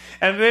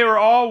 And if they were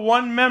all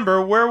one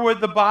member, where would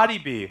the body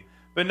be?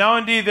 But now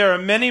indeed there are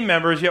many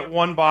members, yet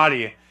one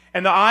body.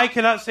 And the eye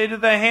cannot say to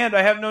the hand,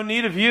 I have no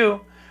need of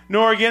you.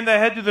 Nor again the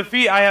head to the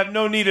feet, I have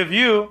no need of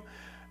you.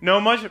 No,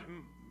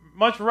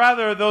 much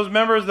rather those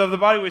members of the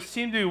body which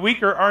seem to be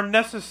weaker are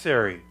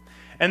necessary.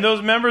 And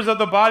those members of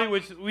the body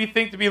which we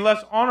think to be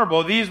less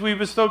honorable, these we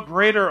bestow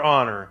greater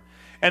honor.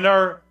 And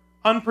our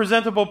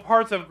unpresentable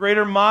parts have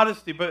greater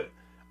modesty, but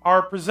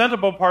our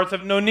presentable parts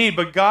have no need.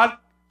 But God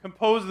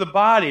composed the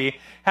body,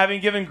 having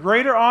given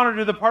greater honor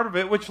to the part of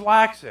it which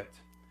lacks it.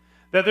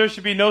 That there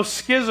should be no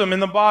schism in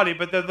the body,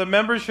 but that the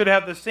members should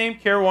have the same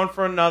care one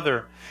for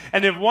another.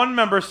 And if one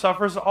member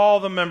suffers, all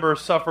the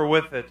members suffer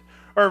with it.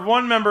 Or if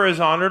one member is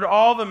honored,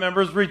 all the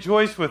members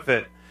rejoice with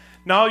it.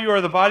 Now you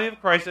are the body of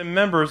Christ and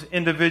members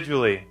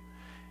individually.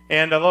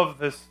 And I love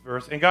this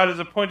verse. And God has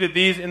appointed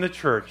these in the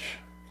church.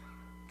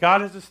 God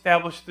has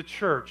established the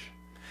church.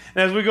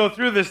 And as we go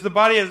through this, the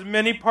body has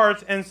many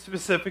parts and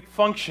specific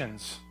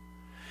functions.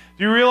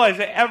 Do you realize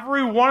that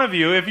every one of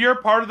you, if you're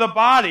part of the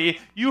body,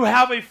 you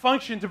have a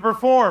function to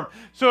perform?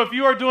 So if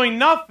you are doing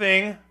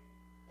nothing,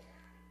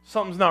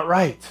 something's not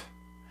right.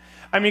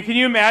 I mean, can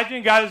you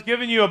imagine? God has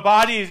given you a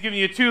body. He's given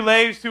you 2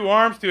 legs, 2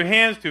 arms, 2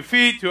 hands, 2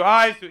 feet, 2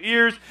 eyes, 2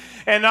 ears.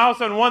 And all of a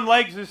sudden one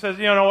leg just says,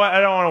 you know what,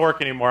 I don't want to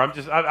work anymore.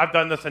 I've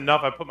done this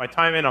enough. I put my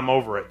time in. I'm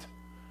over it.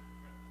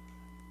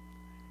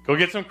 Go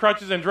get some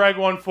crutches and drag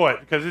one foot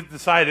because it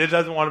decided it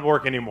doesn't want to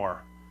work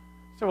anymore.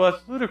 So, well,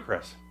 that's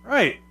ludicrous.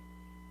 Right.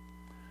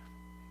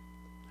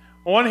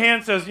 One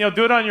hand says, do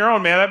it on your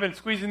own, man. I've been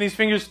squeezing these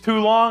fingers too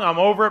long. I'm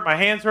over it. My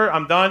hands hurt.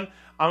 I'm done.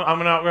 I'm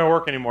not going to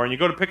work anymore. And you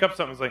go to pick up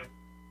something. It's like,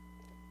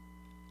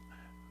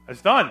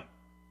 it's done. I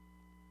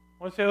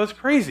want to say, that's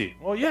crazy.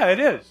 Well, yeah, it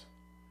is.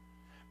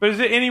 But is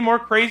it any more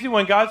crazy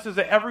when God says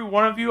that every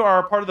one of you are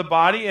a part of the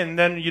body and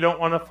then you don't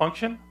want to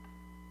function?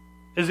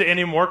 Is it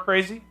any more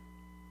crazy?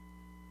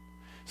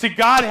 See,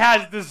 God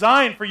has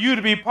designed for you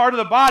to be part of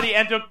the body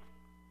and to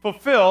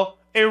fulfill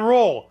a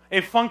role, a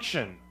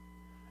function.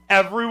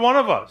 Every one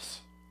of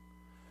us.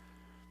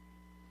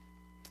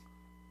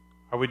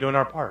 Are we doing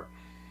our part?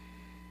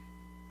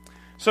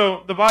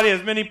 So the body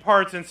has many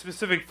parts and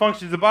specific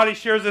functions. The body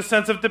shares a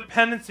sense of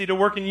dependency to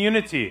work in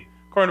unity,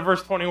 according to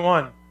verse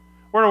 21.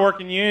 We're to work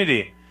in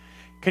unity.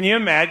 Can you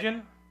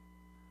imagine?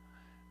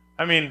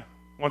 I mean,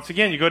 once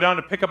again, you go down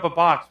to pick up a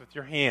box with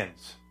your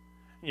hands.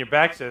 And your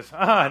back says,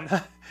 hands,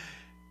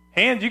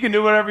 you can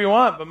do whatever you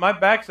want, but my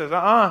back says,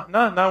 no,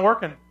 not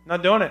working,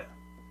 not doing it.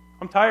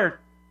 I'm tired.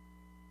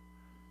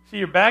 See,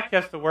 your back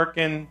has to work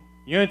in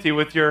unity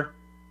with your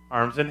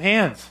arms and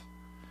hands.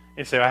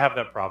 You say, I have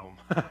that problem.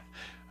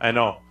 I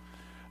know.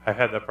 I've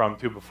had that problem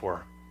too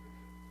before.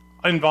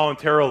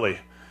 Involuntarily.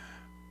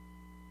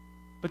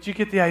 But you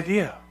get the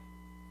idea.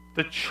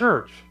 The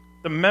church,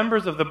 the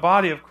members of the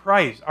body of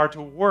Christ, are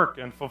to work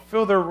and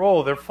fulfill their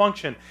role, their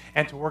function,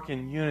 and to work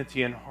in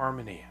unity and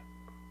harmony.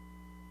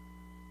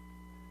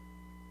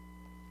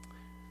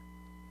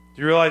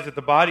 Do you realize that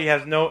the body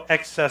has no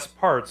excess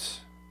parts?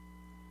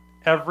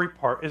 Every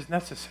part is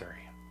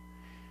necessary.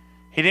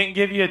 He didn't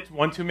give you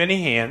one too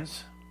many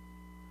hands.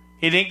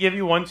 He didn't give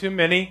you one too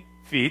many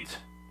feet.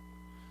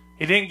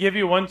 He didn't give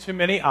you one too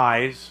many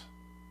eyes.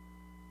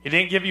 He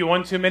didn't give you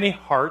one too many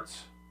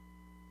hearts.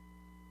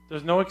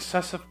 There's no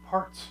excessive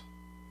parts.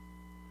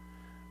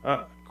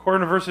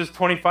 According to verses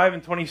 25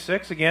 and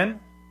 26 again,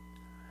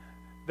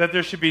 that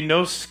there should be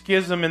no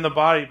schism in the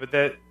body, but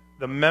that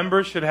the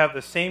members should have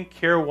the same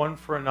care one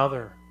for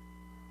another.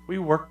 We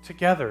work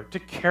together to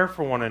care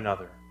for one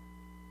another.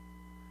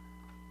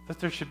 That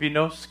there should be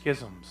no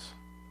schisms.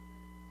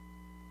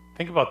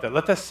 Think about that.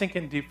 Let that sink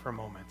in deep for a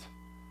moment.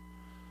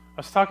 I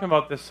was talking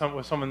about this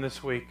with someone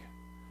this week.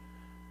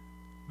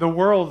 The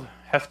world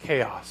has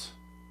chaos,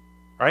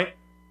 right?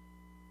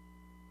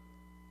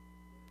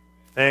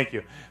 Thank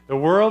you. The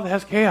world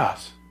has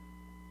chaos.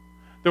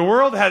 The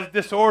world has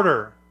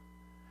disorder.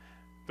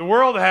 The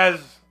world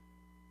has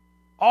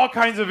all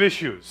kinds of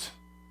issues.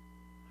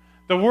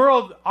 The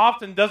world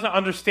often doesn't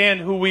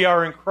understand who we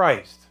are in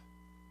Christ.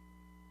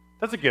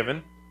 That's a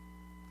given.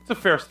 It's a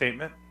fair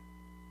statement.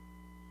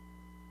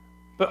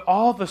 But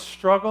all the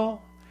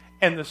struggle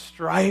and the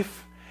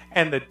strife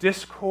and the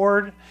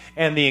discord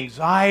and the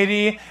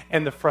anxiety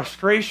and the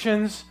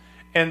frustrations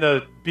and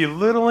the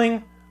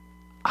belittling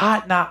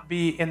ought not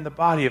be in the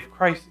body of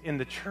Christ, in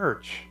the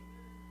church.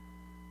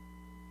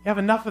 You have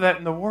enough of that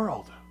in the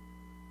world.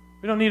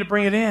 We don't need to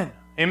bring it in.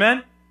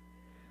 Amen?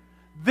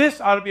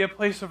 This ought to be a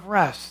place of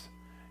rest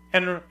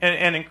and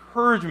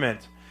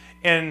encouragement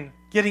and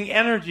getting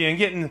energy and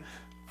getting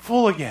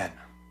full again.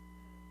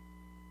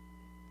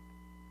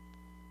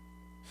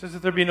 It says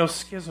that there be no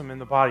schism in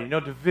the body, no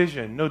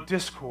division, no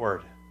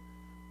discord,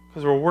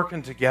 because we're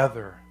working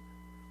together.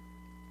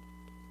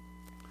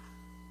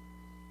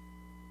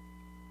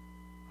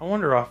 I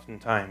wonder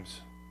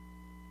oftentimes,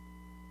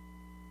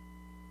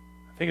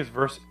 I think it's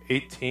verse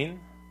 18.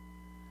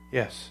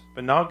 Yes,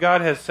 but now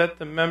God has set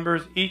the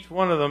members, each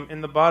one of them,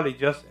 in the body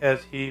just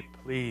as He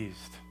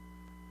pleased.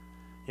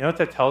 You know what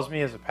that tells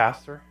me as a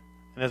pastor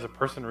and as a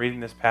person reading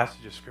this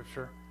passage of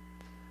Scripture?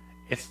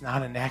 It's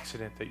not an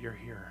accident that you're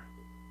here.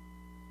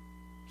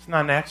 It's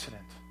not an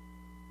accident.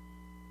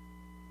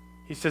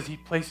 He says He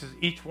places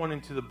each one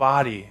into the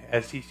body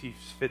as He sees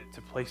fit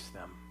to place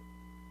them.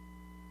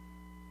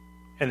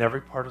 And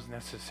every part is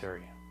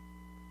necessary.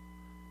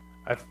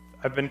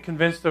 I've been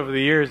convinced over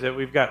the years that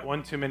we've got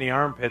one too many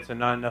armpits and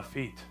not enough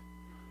feet.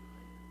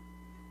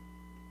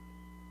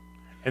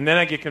 And then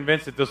I get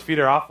convinced that those feet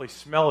are awfully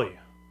smelly.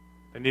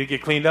 They need to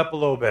get cleaned up a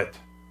little bit.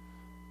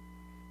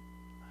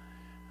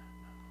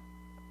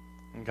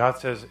 And God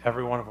says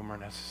every one of them are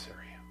necessary.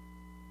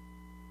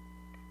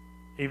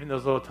 Even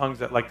those little tongues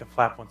that like to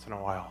flap once in a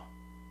while.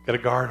 Got to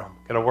guard them.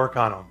 Got to work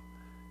on them.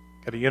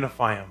 Got to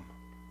unify them.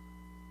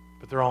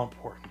 But they're all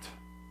important.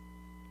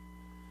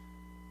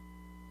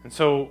 And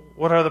so,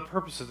 what are the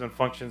purposes and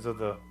functions of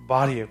the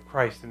body of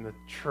Christ in the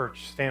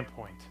church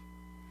standpoint?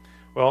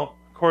 Well,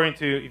 according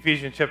to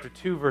Ephesians chapter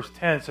 2, verse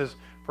 10, it says,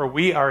 "For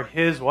we are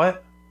His,"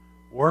 what?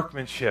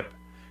 Workmanship,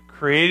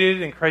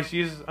 created in Christ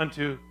Jesus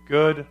unto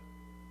good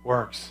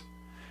works,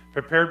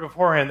 prepared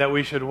beforehand that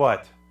we should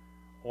what?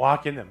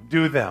 Walk in them,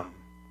 do them.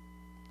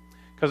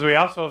 Because we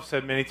also have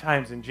said many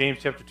times in James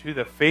chapter 2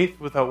 that faith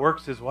without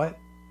works is what?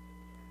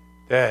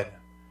 Dead.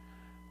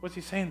 What's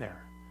he saying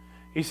there?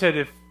 He said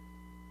if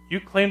you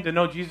claim to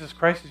know Jesus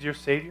Christ as your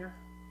Savior,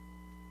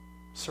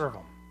 serve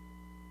Him.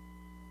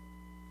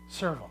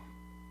 Serve Him.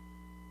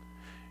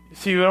 You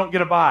see, you don't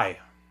get a buy.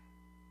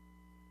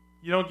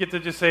 You don't get to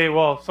just say,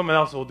 well, someone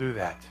else will do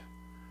that.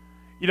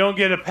 You don't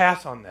get a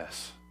pass on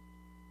this.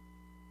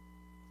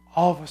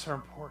 All of us are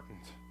important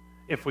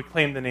if we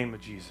claim the name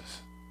of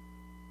Jesus.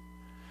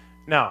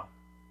 Now,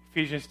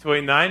 Ephesians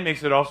 2:8-9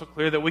 makes it also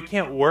clear that we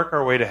can't work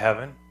our way to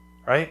heaven,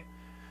 right?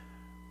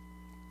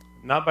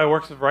 Not by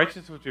works of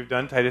righteousness, which we've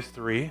done, Titus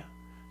 3.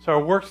 So our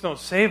works don't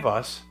save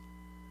us,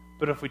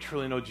 but if we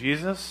truly know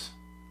Jesus,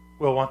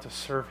 we'll want to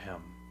serve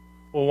Him.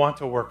 We'll want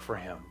to work for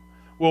Him.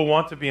 We'll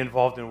want to be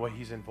involved in what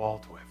He's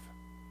involved with.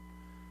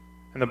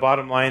 And the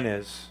bottom line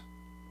is,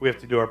 we have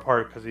to do our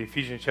part because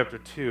Ephesians chapter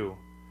 2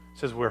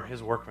 says we're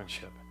His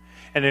workmanship.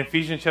 And in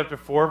Ephesians chapter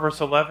 4, verse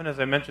 11, as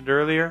I mentioned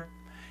earlier,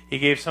 He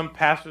gave some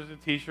pastors and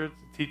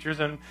teachers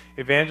and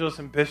evangelists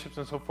and bishops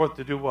and so forth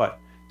to do what?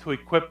 To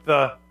equip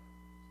the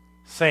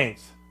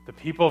saints, the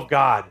people of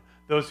God,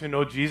 those who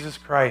know Jesus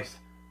Christ,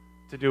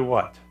 to do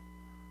what?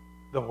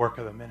 The work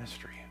of the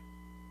ministry.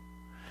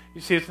 You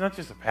see, it's not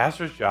just a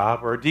pastor's job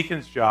or a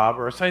deacon's job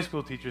or a Sunday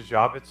school teacher's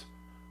job. It's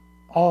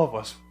all of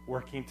us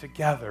working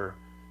together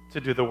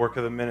to do the work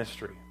of the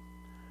ministry.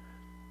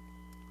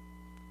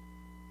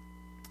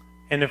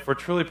 And if we're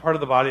truly part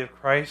of the body of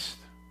Christ,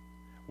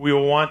 we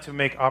will want to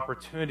make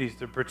opportunities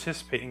to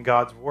participate in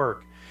God's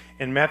work.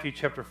 In Matthew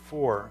chapter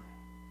 4,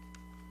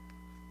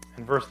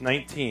 in verse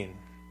 19,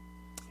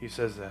 he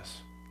says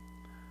this.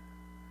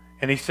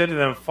 And he said to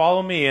them,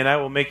 "Follow me, and I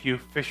will make you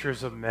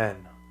fishers of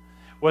men."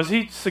 Was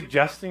he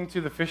suggesting to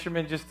the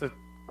fishermen just to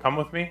come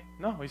with me?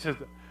 No, he says,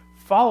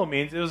 follow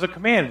me. It was a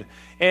command.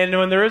 And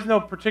when there is no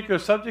particular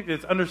subject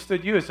that's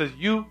understood you, it says,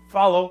 you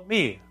follow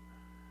me.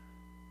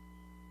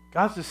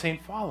 God's just saying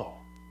follow.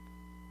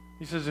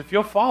 He says, if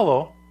you'll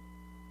follow,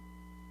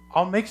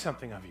 I'll make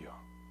something of you.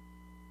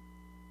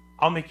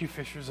 I'll make you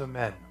fishers of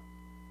men.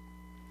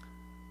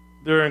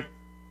 They're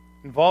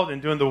involved in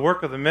doing the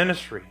work of the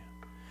ministry.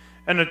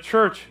 And the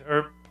church,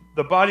 or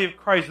the body of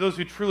Christ, those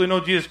who truly know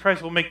Jesus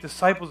Christ, will make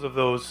disciples of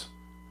those,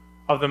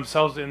 of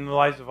themselves in the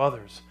lives of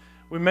others.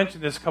 We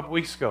mentioned this a couple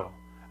weeks ago.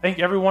 I think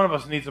every one of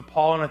us needs a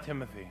Paul and a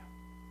Timothy.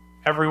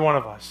 Every one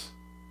of us.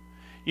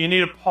 You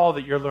need a Paul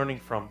that you're learning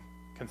from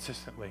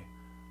consistently.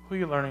 Who are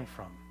you learning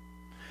from?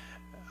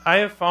 I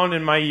have found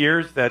in my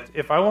years that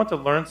if I want to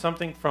learn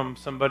something from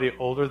somebody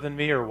older than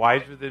me or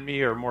wiser than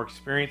me or more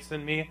experienced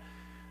than me,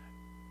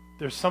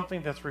 there's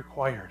something that's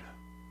required.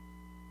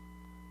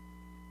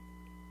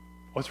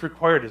 What's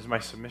required is my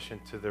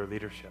submission to their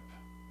leadership.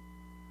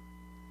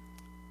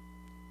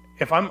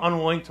 If I'm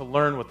unwilling to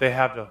learn what they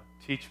have to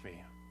teach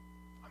me,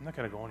 I'm not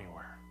going to go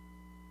anywhere.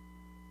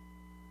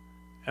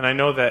 And I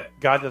know that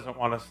God doesn't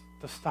want us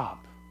to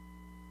stop.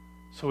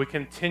 So we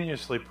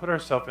continuously put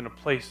ourselves in a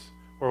place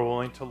where we're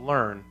willing to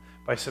learn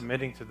by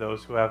submitting to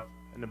those who have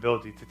an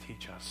ability to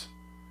teach us.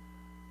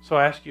 So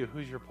I ask you,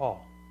 who's your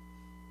Paul?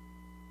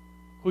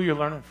 Who are you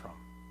learning from?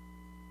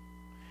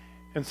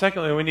 And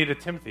secondly, we need a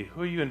Timothy.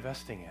 Who are you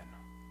investing in?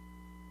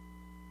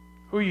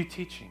 Who are you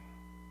teaching?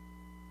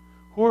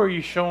 Who are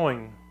you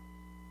showing,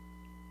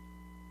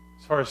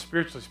 as far as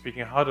spiritually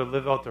speaking, how to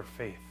live out their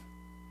faith?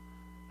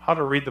 How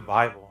to read the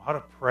Bible? How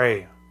to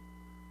pray?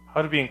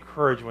 How to be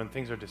encouraged when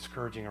things are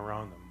discouraging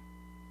around them?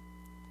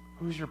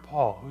 Who's your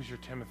Paul? Who's your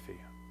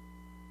Timothy?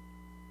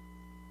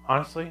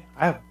 Honestly,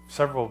 I have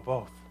several of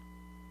both.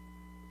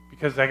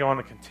 Because I want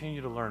to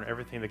continue to learn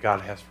everything that God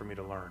has for me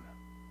to learn.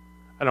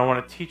 And I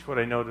want to teach what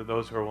I know to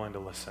those who are willing to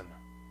listen.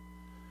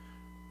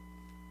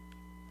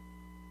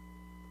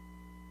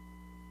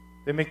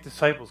 They make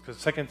disciples,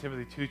 because 2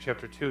 Timothy 2,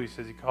 chapter 2, he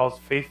says he calls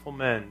faithful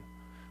men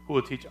who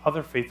will teach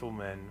other faithful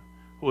men,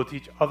 who will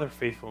teach other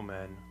faithful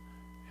men,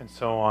 and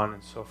so on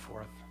and so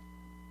forth.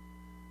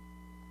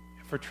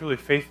 If we're truly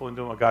faithful in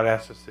doing what God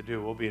asks us to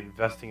do, we'll be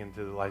investing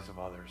into the lives of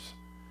others.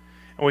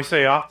 And we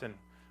say often,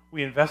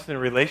 we invest in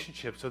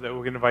relationships so that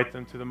we can invite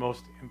them to the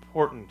most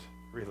important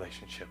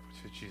relationship,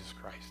 which is Jesus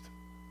Christ.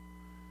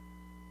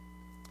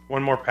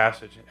 One more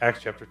passage, Acts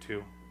chapter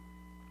 2.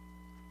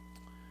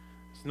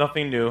 It's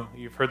nothing new.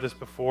 You've heard this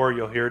before.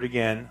 You'll hear it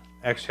again.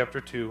 Acts chapter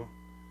 2.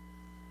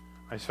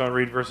 I just want to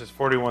read verses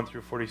 41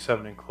 through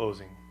 47 in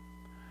closing.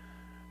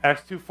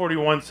 Acts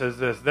 2:41 says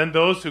this, "Then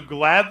those who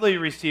gladly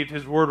received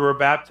his word were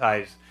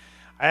baptized."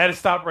 I had to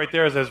stop right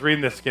there as I was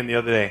reading this again the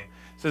other day.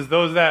 It says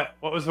those that,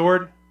 what was the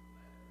word?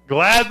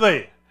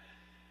 Gladly.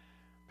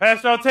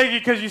 Pastor, I'll take it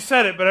because you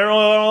said it, but I really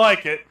don't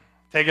like it.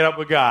 Take it up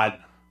with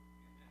God.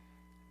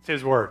 It's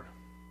his word.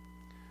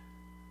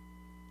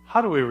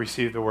 How do we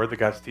receive the word that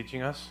God's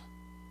teaching us?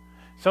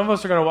 Some of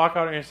us are going to walk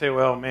out and say,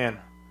 well, man,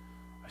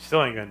 I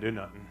still ain't going to do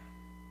nothing.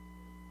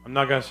 I'm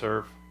not going to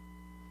serve.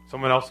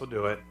 Someone else will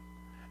do it.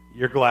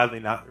 You're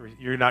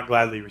not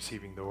gladly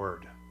receiving the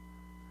word.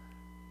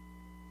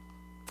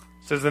 It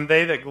says, "And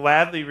they that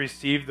gladly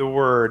received the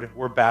word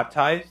were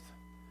baptized.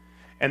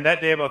 And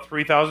that day about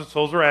 3,000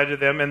 souls were added to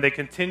them, and they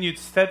continued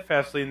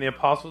steadfastly in the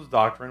apostles'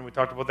 doctrine." We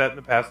talked about that in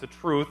the past, the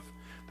truth,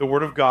 the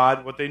word of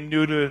God, what they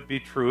knew to be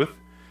truth.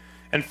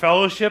 "And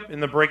fellowship in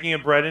the breaking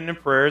of bread and in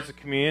prayers, the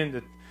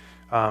communion,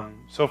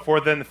 so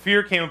forth. Then the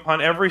fear came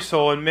upon every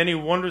soul, and many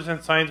wonders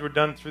and signs were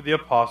done through the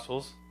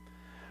apostles.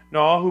 And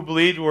all who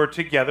believed were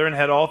together and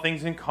had all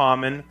things in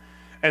common,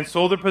 and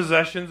sold their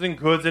possessions and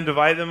goods, and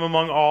divided them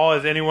among all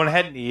as anyone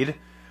had need.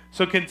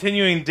 So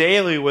continuing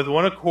daily with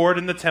one accord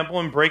in the temple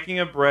and breaking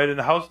of bread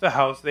and house to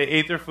house, they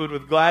ate their food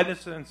with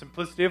gladness and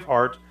simplicity of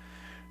heart,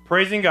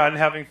 praising God and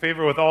having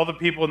favor with all the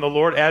people. And the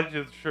Lord added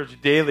to the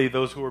church daily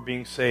those who were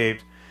being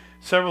saved."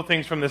 Several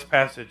things from this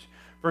passage.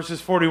 Verses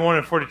 41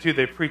 and 42,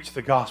 they preach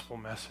the gospel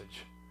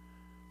message.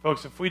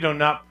 Folks, if we do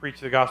not preach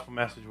the gospel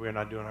message, we are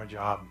not doing our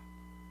job.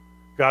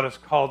 God has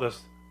called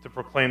us to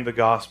proclaim the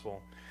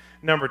gospel.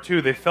 Number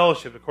 2, they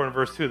fellowship. According to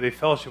verse 2, they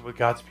fellowship with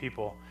God's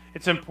people.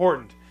 It's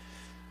important.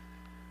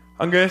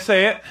 I'm going to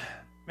say it.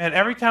 Man,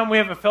 every time we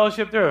have a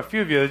fellowship, there are a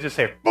few of you that just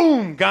say,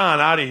 boom, gone,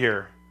 out of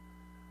here.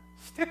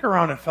 stick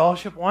around in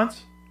fellowship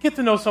once. Get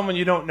to know someone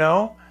you don't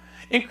know.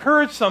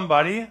 Encourage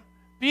somebody.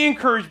 Be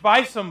encouraged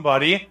by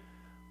somebody.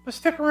 But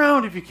stick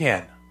around if you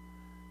can.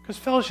 Because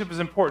fellowship is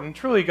important.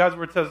 Truly, God's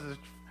word says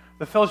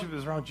the fellowship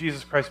is around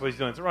Jesus Christ, what he's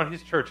doing. It's around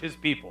his church, his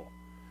people.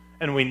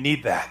 And we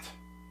need that.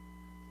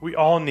 We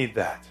all need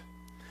that.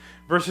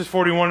 Verses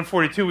 41 and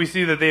 42, we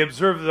see that they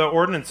observed the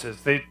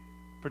ordinances. They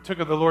partook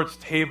of the Lord's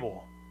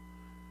table.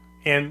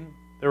 And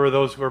there were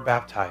those who were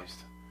baptized.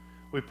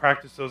 We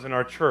practiced those in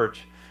our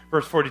church.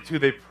 Verse 42,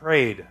 they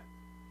prayed.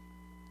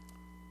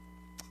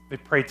 They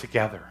prayed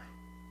together.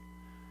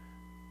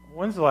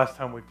 When's the last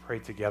time we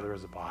prayed together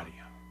as a body?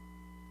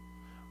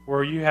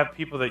 Where you have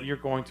people that you're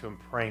going to and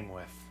praying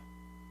with.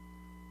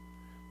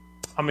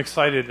 I'm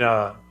excited.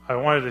 I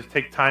wanted to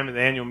take time at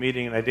the annual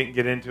meeting, and I didn't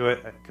get into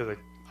it because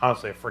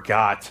I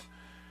forgot.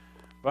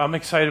 But I'm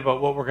excited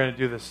about what we're going to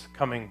do this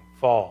coming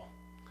fall.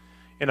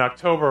 In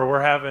October,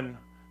 we're having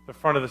the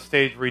front of the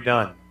stage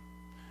redone.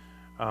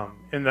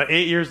 In the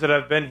 8 years that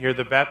I've been here,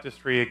 the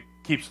baptistry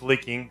keeps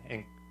leaking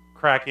and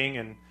cracking,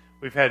 and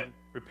we've had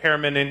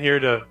repairmen in here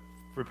to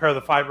repair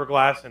the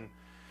fiberglass,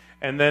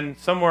 and then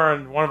somewhere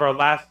in one of our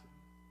last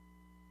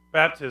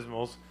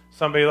baptismals,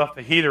 somebody left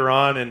the heater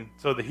on, and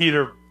so the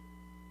heater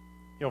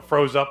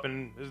froze up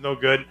and is no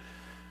good.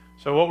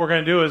 So what we're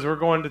going to do is we're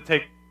going to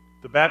take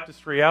the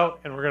baptistry out,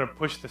 and we're going to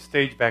push the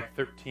stage back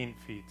 13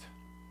 feet.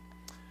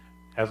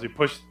 As we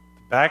push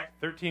back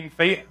 13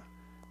 feet,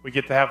 we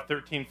get to have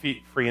 13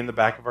 feet free in the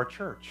back of our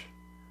church,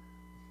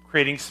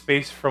 creating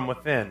space from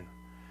within.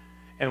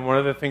 And one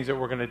of the things that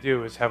we're going to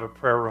do is have a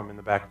prayer room in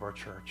the back of our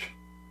church,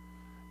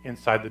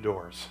 inside the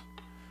doors.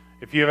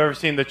 If you've ever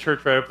seen the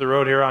church right up the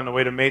road here on the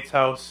way to Mate's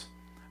house,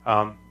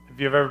 if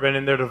you've ever been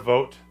in there to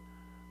vote,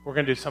 we're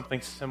going to do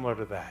something similar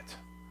to that.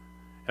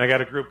 And I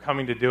got a group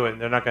coming to do it,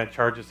 and they're not going to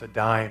charge us a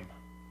dime.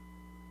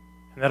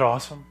 Isn't that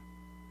awesome?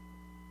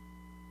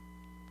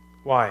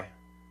 Why?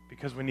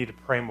 Because we need to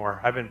pray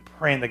more. I've been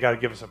praying that God would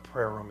give us a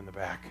prayer room in the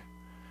back.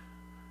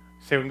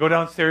 Say we can go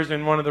downstairs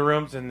in one of the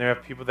rooms, and there are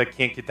people that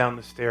can't get down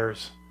the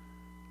stairs.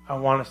 I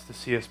want us to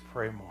see us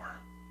pray more.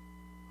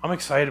 I'm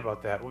excited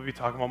about that. We'll be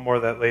talking about more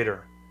of that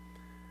later.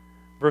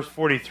 Verse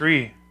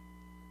 43,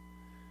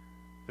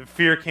 the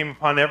fear came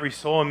upon every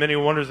soul, and many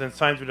wonders and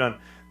signs were done.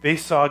 They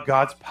saw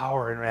God's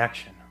power in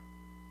action.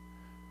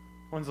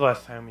 When's the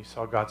last time you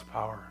saw God's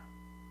power?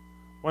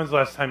 When's the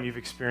last time you've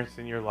experienced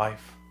in your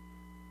life?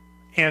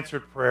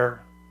 Answered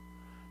prayer.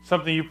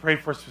 Something you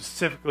prayed for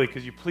specifically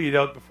because you pleaded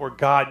out before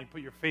God, and you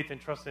put your faith and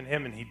trust in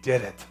him, and he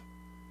did it.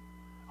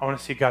 I want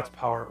to see God's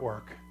power at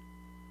work.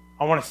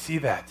 I want to see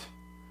that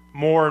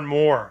more and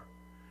more.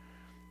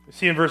 You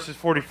see in verses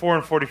 44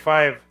 and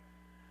 45, it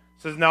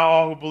says, now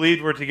all who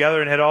believed were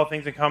together and had all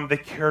things in common. They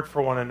cared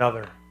for one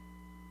another.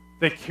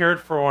 They cared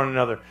for one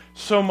another.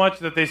 So much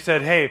that they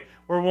said, hey,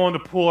 we're willing to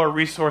pool our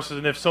resources,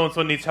 and if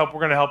so-and-so needs help, we're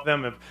going to help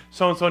them. If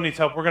so-and-so needs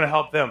help, we're going to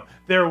help them.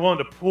 They're willing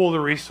to pool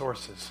the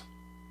resources.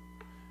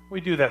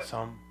 We do that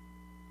some.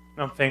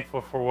 And I'm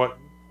thankful for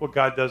what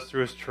God does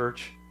through his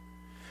church.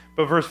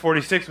 But verse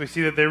 46, we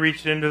see that they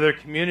reached into their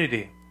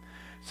community.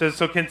 It says,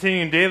 so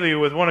continuing daily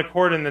with one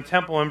accord in the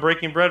temple and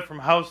breaking bread from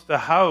house to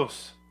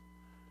house.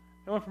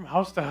 They went from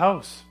house to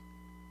house.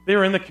 They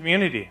were in the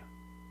community.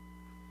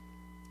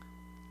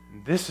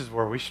 And this is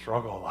where we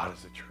struggle a lot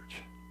as a church.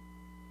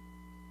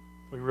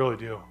 We really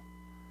do.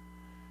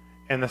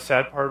 And the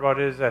sad part about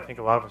it is I think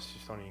a lot of us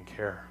just don't even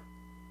care.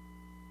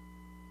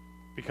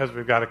 Because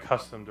we've got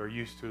accustomed or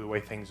used to the way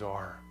things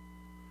are.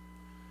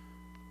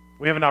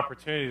 We have an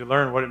opportunity to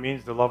learn what it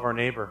means to love our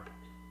neighbor.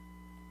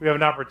 We have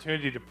an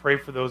opportunity to pray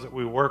for those that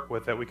we work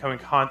with, that we come in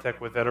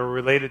contact with, that are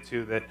related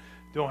to, that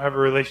don't have a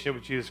relationship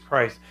with Jesus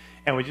Christ.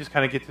 And we just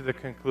kind of get to the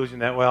conclusion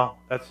that, well,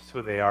 that's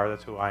who they are,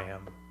 that's who I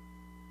am.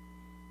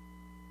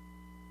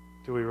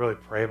 Do we really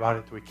pray about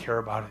it? Do we care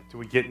about it? Do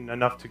we get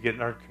enough to get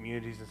in our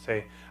communities and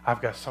say,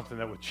 I've got something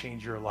that would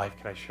change your life.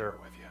 Can I share it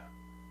with you?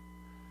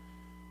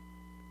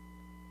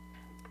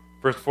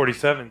 Verse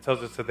 47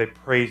 tells us that they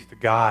praised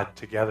God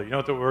together. You know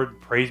what the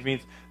word praise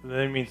means?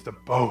 It means to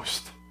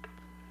boast.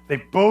 They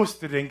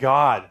boasted in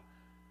God.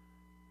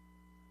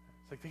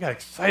 It's like they got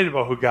excited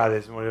about who God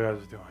is and what God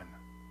was doing.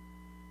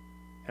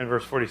 And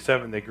verse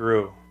 47, they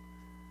grew.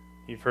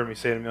 You've heard me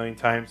say it a million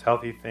times,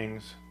 healthy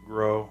things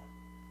grow.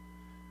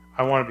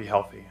 I want to be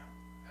healthy.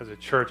 As a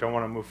church, I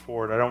want to move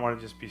forward. I don't want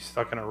to just be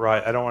stuck in a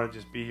rut. I don't want to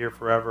just be here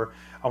forever.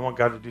 I want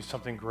God to do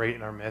something great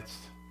in our midst.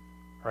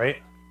 Right?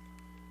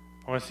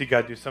 I want to see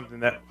God do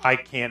something that I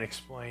can't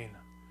explain.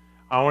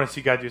 I want to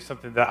see God do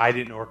something that I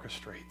didn't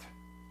orchestrate.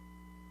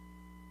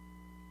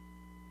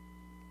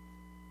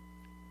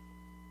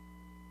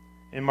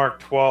 In Mark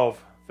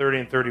 12, 30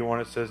 and 31,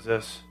 it says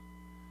this,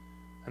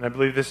 and I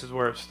believe this is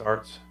where it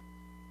starts.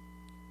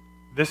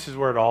 This is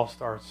where it all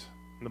starts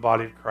in the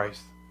body of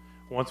Christ.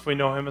 Once we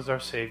know him as our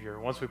Savior,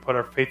 once we put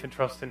our faith and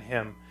trust in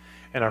him,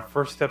 and our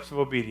first steps of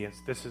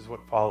obedience, this is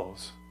what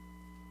follows.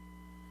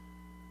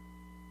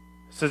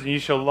 It says, you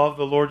shall love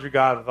the Lord your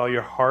God with all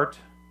your heart,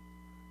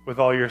 with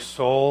all your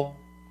soul,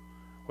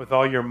 with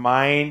all your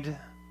mind,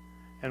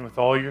 and with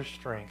all your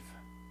strength.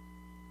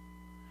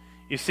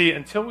 You see,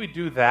 until we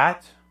do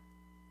that,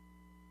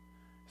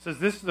 it says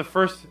this is the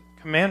first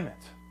commandment.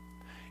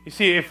 You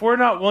see, if we're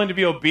not willing to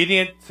be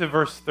obedient to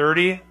verse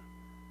 30,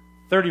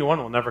 31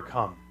 will never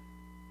come.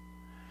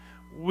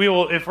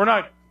 If we're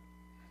not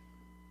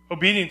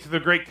obedient to the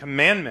great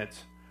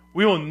commandment,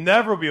 we will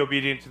never be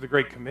obedient to the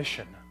great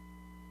commission.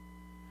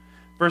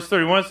 Verse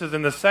 31 says,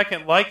 and the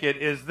second like it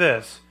is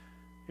this,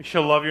 you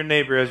shall love your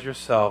neighbor as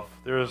yourself.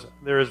 There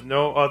is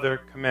no other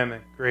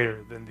commandment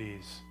greater than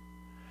these.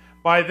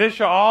 By this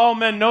shall all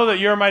men know that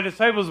you are my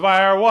disciples,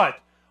 by our what?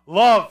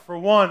 Love for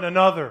one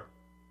another.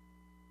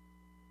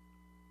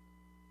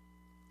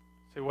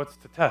 Say, what's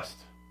the test?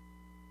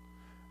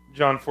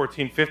 John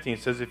 14:15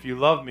 says, if you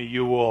love me,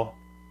 you will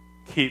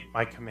keep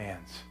my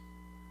commands.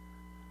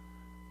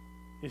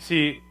 You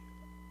see,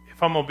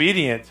 if I'm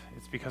obedient,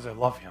 it's because I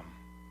love him.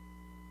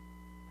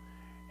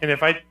 And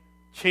if I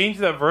change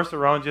that verse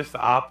around just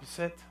the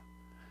opposite,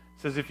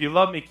 it says, if you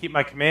love me, keep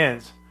my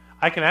commands,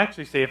 I can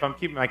actually say if I'm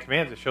keeping my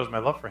commands, it shows my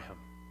love for him.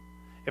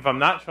 If I'm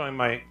not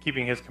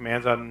keeping his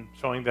commands, I'm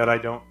showing that I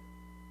don't.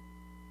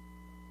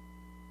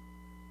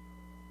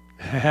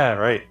 Yeah,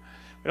 right.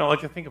 We don't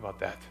like to think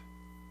about that.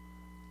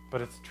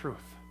 But it's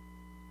truth.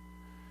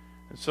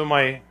 And so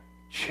my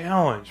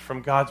challenge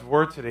from God's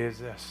word today is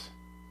this.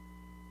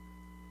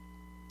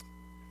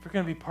 If you're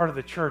going to be part of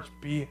the church,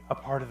 be a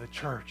part of the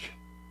church.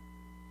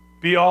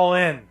 Be all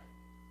in.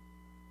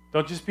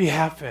 Don't just be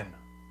half in.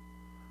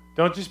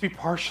 Don't just be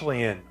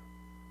partially in.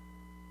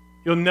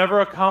 You'll never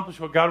accomplish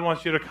what God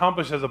wants you to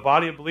accomplish as a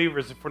body of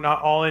believers if we're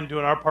not all in,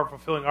 doing our part,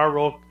 fulfilling our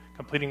role,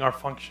 completing our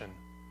function.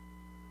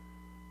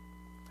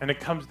 And it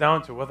comes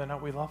down to whether or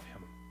not we love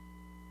him.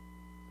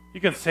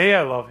 You can say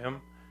I love him,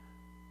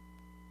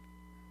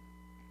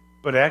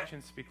 but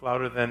actions speak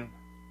louder than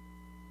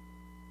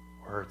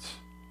words.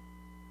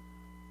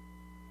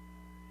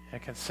 I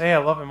can say I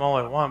love him all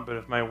I want, but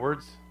if my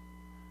words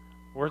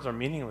are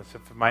meaningless,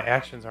 if my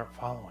actions aren't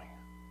following.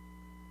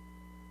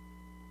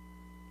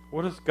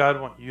 What does God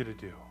want you to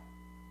do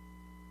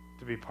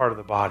to be part of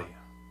the body?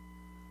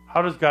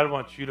 How does God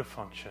want you to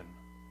function?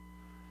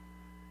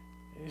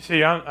 You see,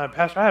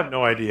 Pastor, I have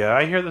no idea.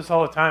 I hear this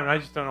all the time, and I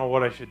just don't know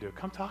what I should do.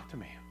 Come talk to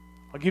me.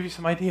 I'll give you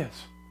some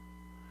ideas.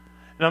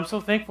 And I'm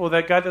so thankful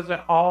that God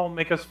doesn't all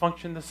make us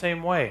function the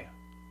same way.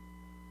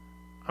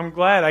 I'm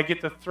glad I get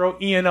to throw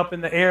Ian up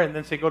in the air and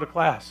then say, go to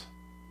class.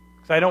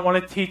 Because I don't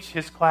want to teach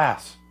his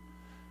class.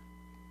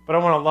 But I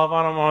want to love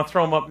on him. I want to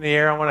throw him up in the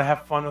air. I want to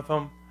have fun with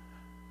him.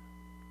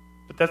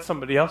 But that's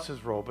somebody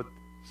else's role. But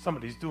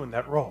somebody's doing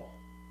that role.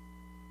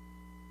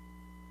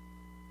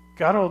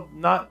 God will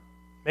not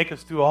make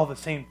us do all the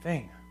same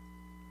thing.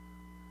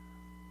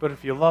 But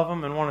if you love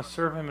him and want to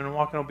serve him and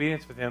walk in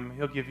obedience with him,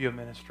 he'll give you a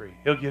ministry.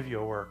 He'll give you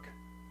a work.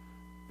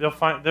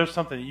 There's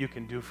something that you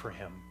can do for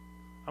him.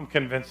 I'm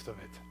convinced of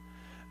it.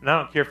 And I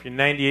don't care if you're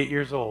 98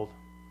 years old.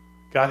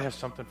 God has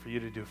something for you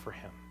to do for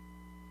him.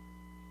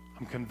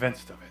 I'm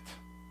convinced of it.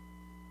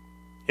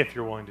 If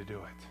you're willing to do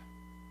it.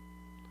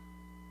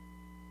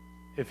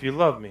 If you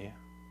love me,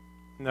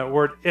 and that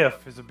word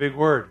if is a big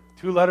word.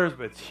 2 letters,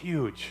 but it's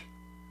huge.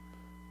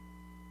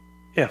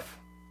 If.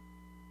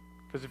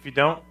 Because if you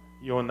don't,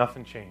 you will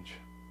nothing change.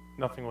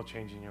 Nothing will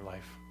change in your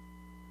life.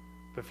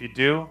 But if you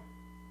do,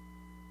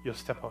 you'll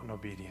step out in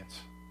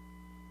obedience.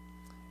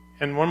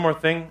 And one more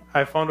thing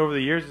I found over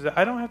the years is that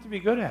I don't have to be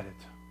good at it.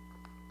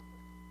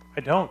 I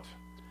don't.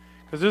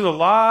 Because there's a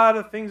lot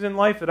of things in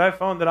life that I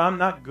found that I'm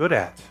not good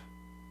at.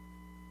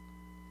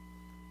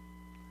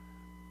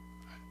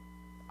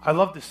 I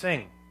love to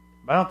sing,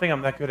 but I don't think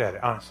I'm that good at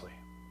it, honestly.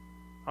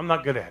 I'm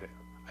not good at it.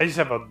 I just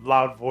have a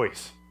loud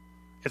voice.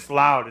 It's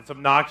loud. It's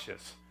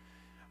obnoxious.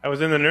 I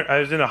was in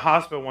a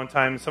hospital one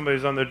time, and somebody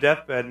was on their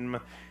deathbed, and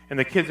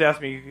the kids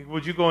asked me,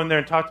 would you go in there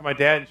and talk to my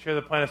dad and share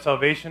the plan of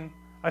salvation?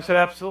 I said,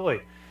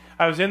 absolutely.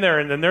 I was in there,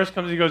 and the nurse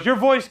comes and he goes, your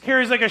voice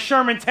carries like a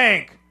Sherman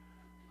tank.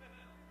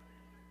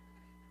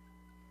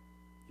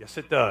 Yes,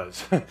 it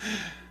does.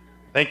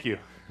 Thank you.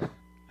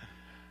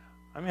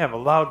 I may have a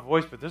loud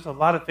voice, but there's a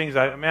lot of things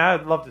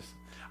I'd love to.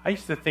 I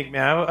used to think,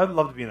 man, I'd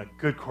love to be in a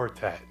good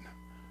quartet.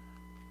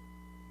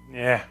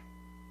 Yeah.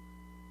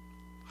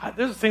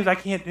 There's things I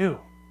can't do.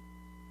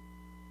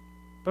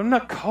 But I'm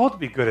not called to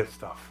be good at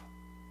stuff.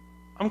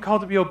 I'm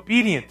called to be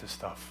obedient to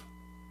stuff.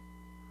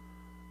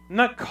 I'm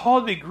not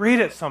called to be great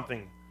at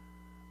something.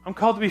 I'm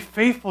called to be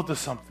faithful to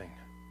something.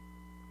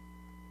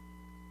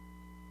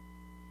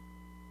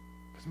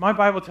 Because my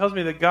Bible tells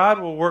me that God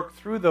will work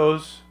through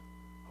those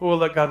who will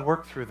let God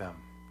work through them.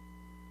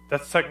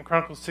 That's 2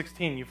 Chronicles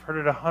 16. You've heard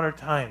it 100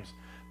 times.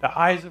 The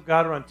eyes of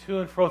God run to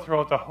and fro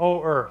throughout the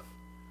whole earth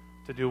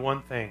to do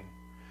one thing,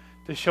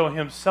 to show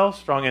himself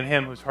strong in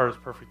him whose heart is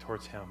perfect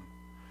towards him.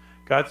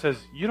 God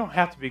says, you don't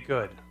have to be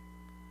good.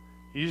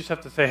 You just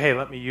have to say, hey,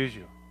 let me use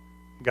you.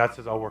 God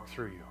says, I'll work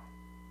through you.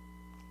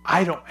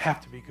 I don't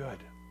have to be good.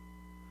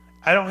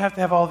 I don't have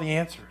to have all the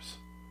answers.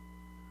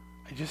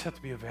 I just have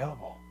to be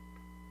available.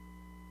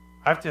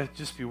 I have to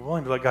just be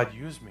willing to let God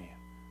use me.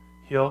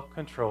 He'll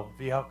control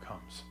the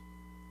outcomes.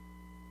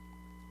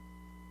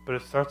 But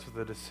it starts with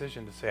a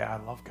decision to say, I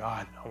love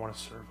God. I want to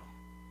serve him.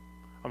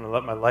 I'm going to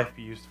let my life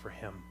be used for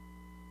Him.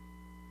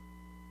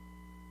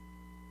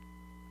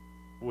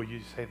 Will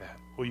you say that?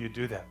 Will you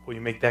do that? Will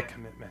you make that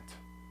commitment?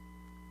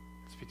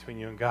 It's between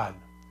you and God.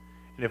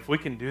 And if we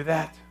can do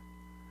that,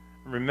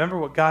 remember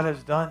what God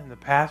has done in the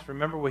past,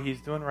 remember what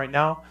He's doing right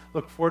now,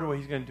 look forward to what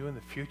He's going to do in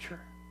the future,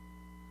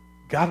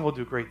 God will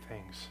do great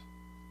things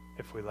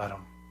if we let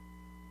Him.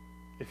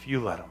 If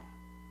you let Him.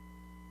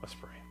 Let's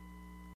pray.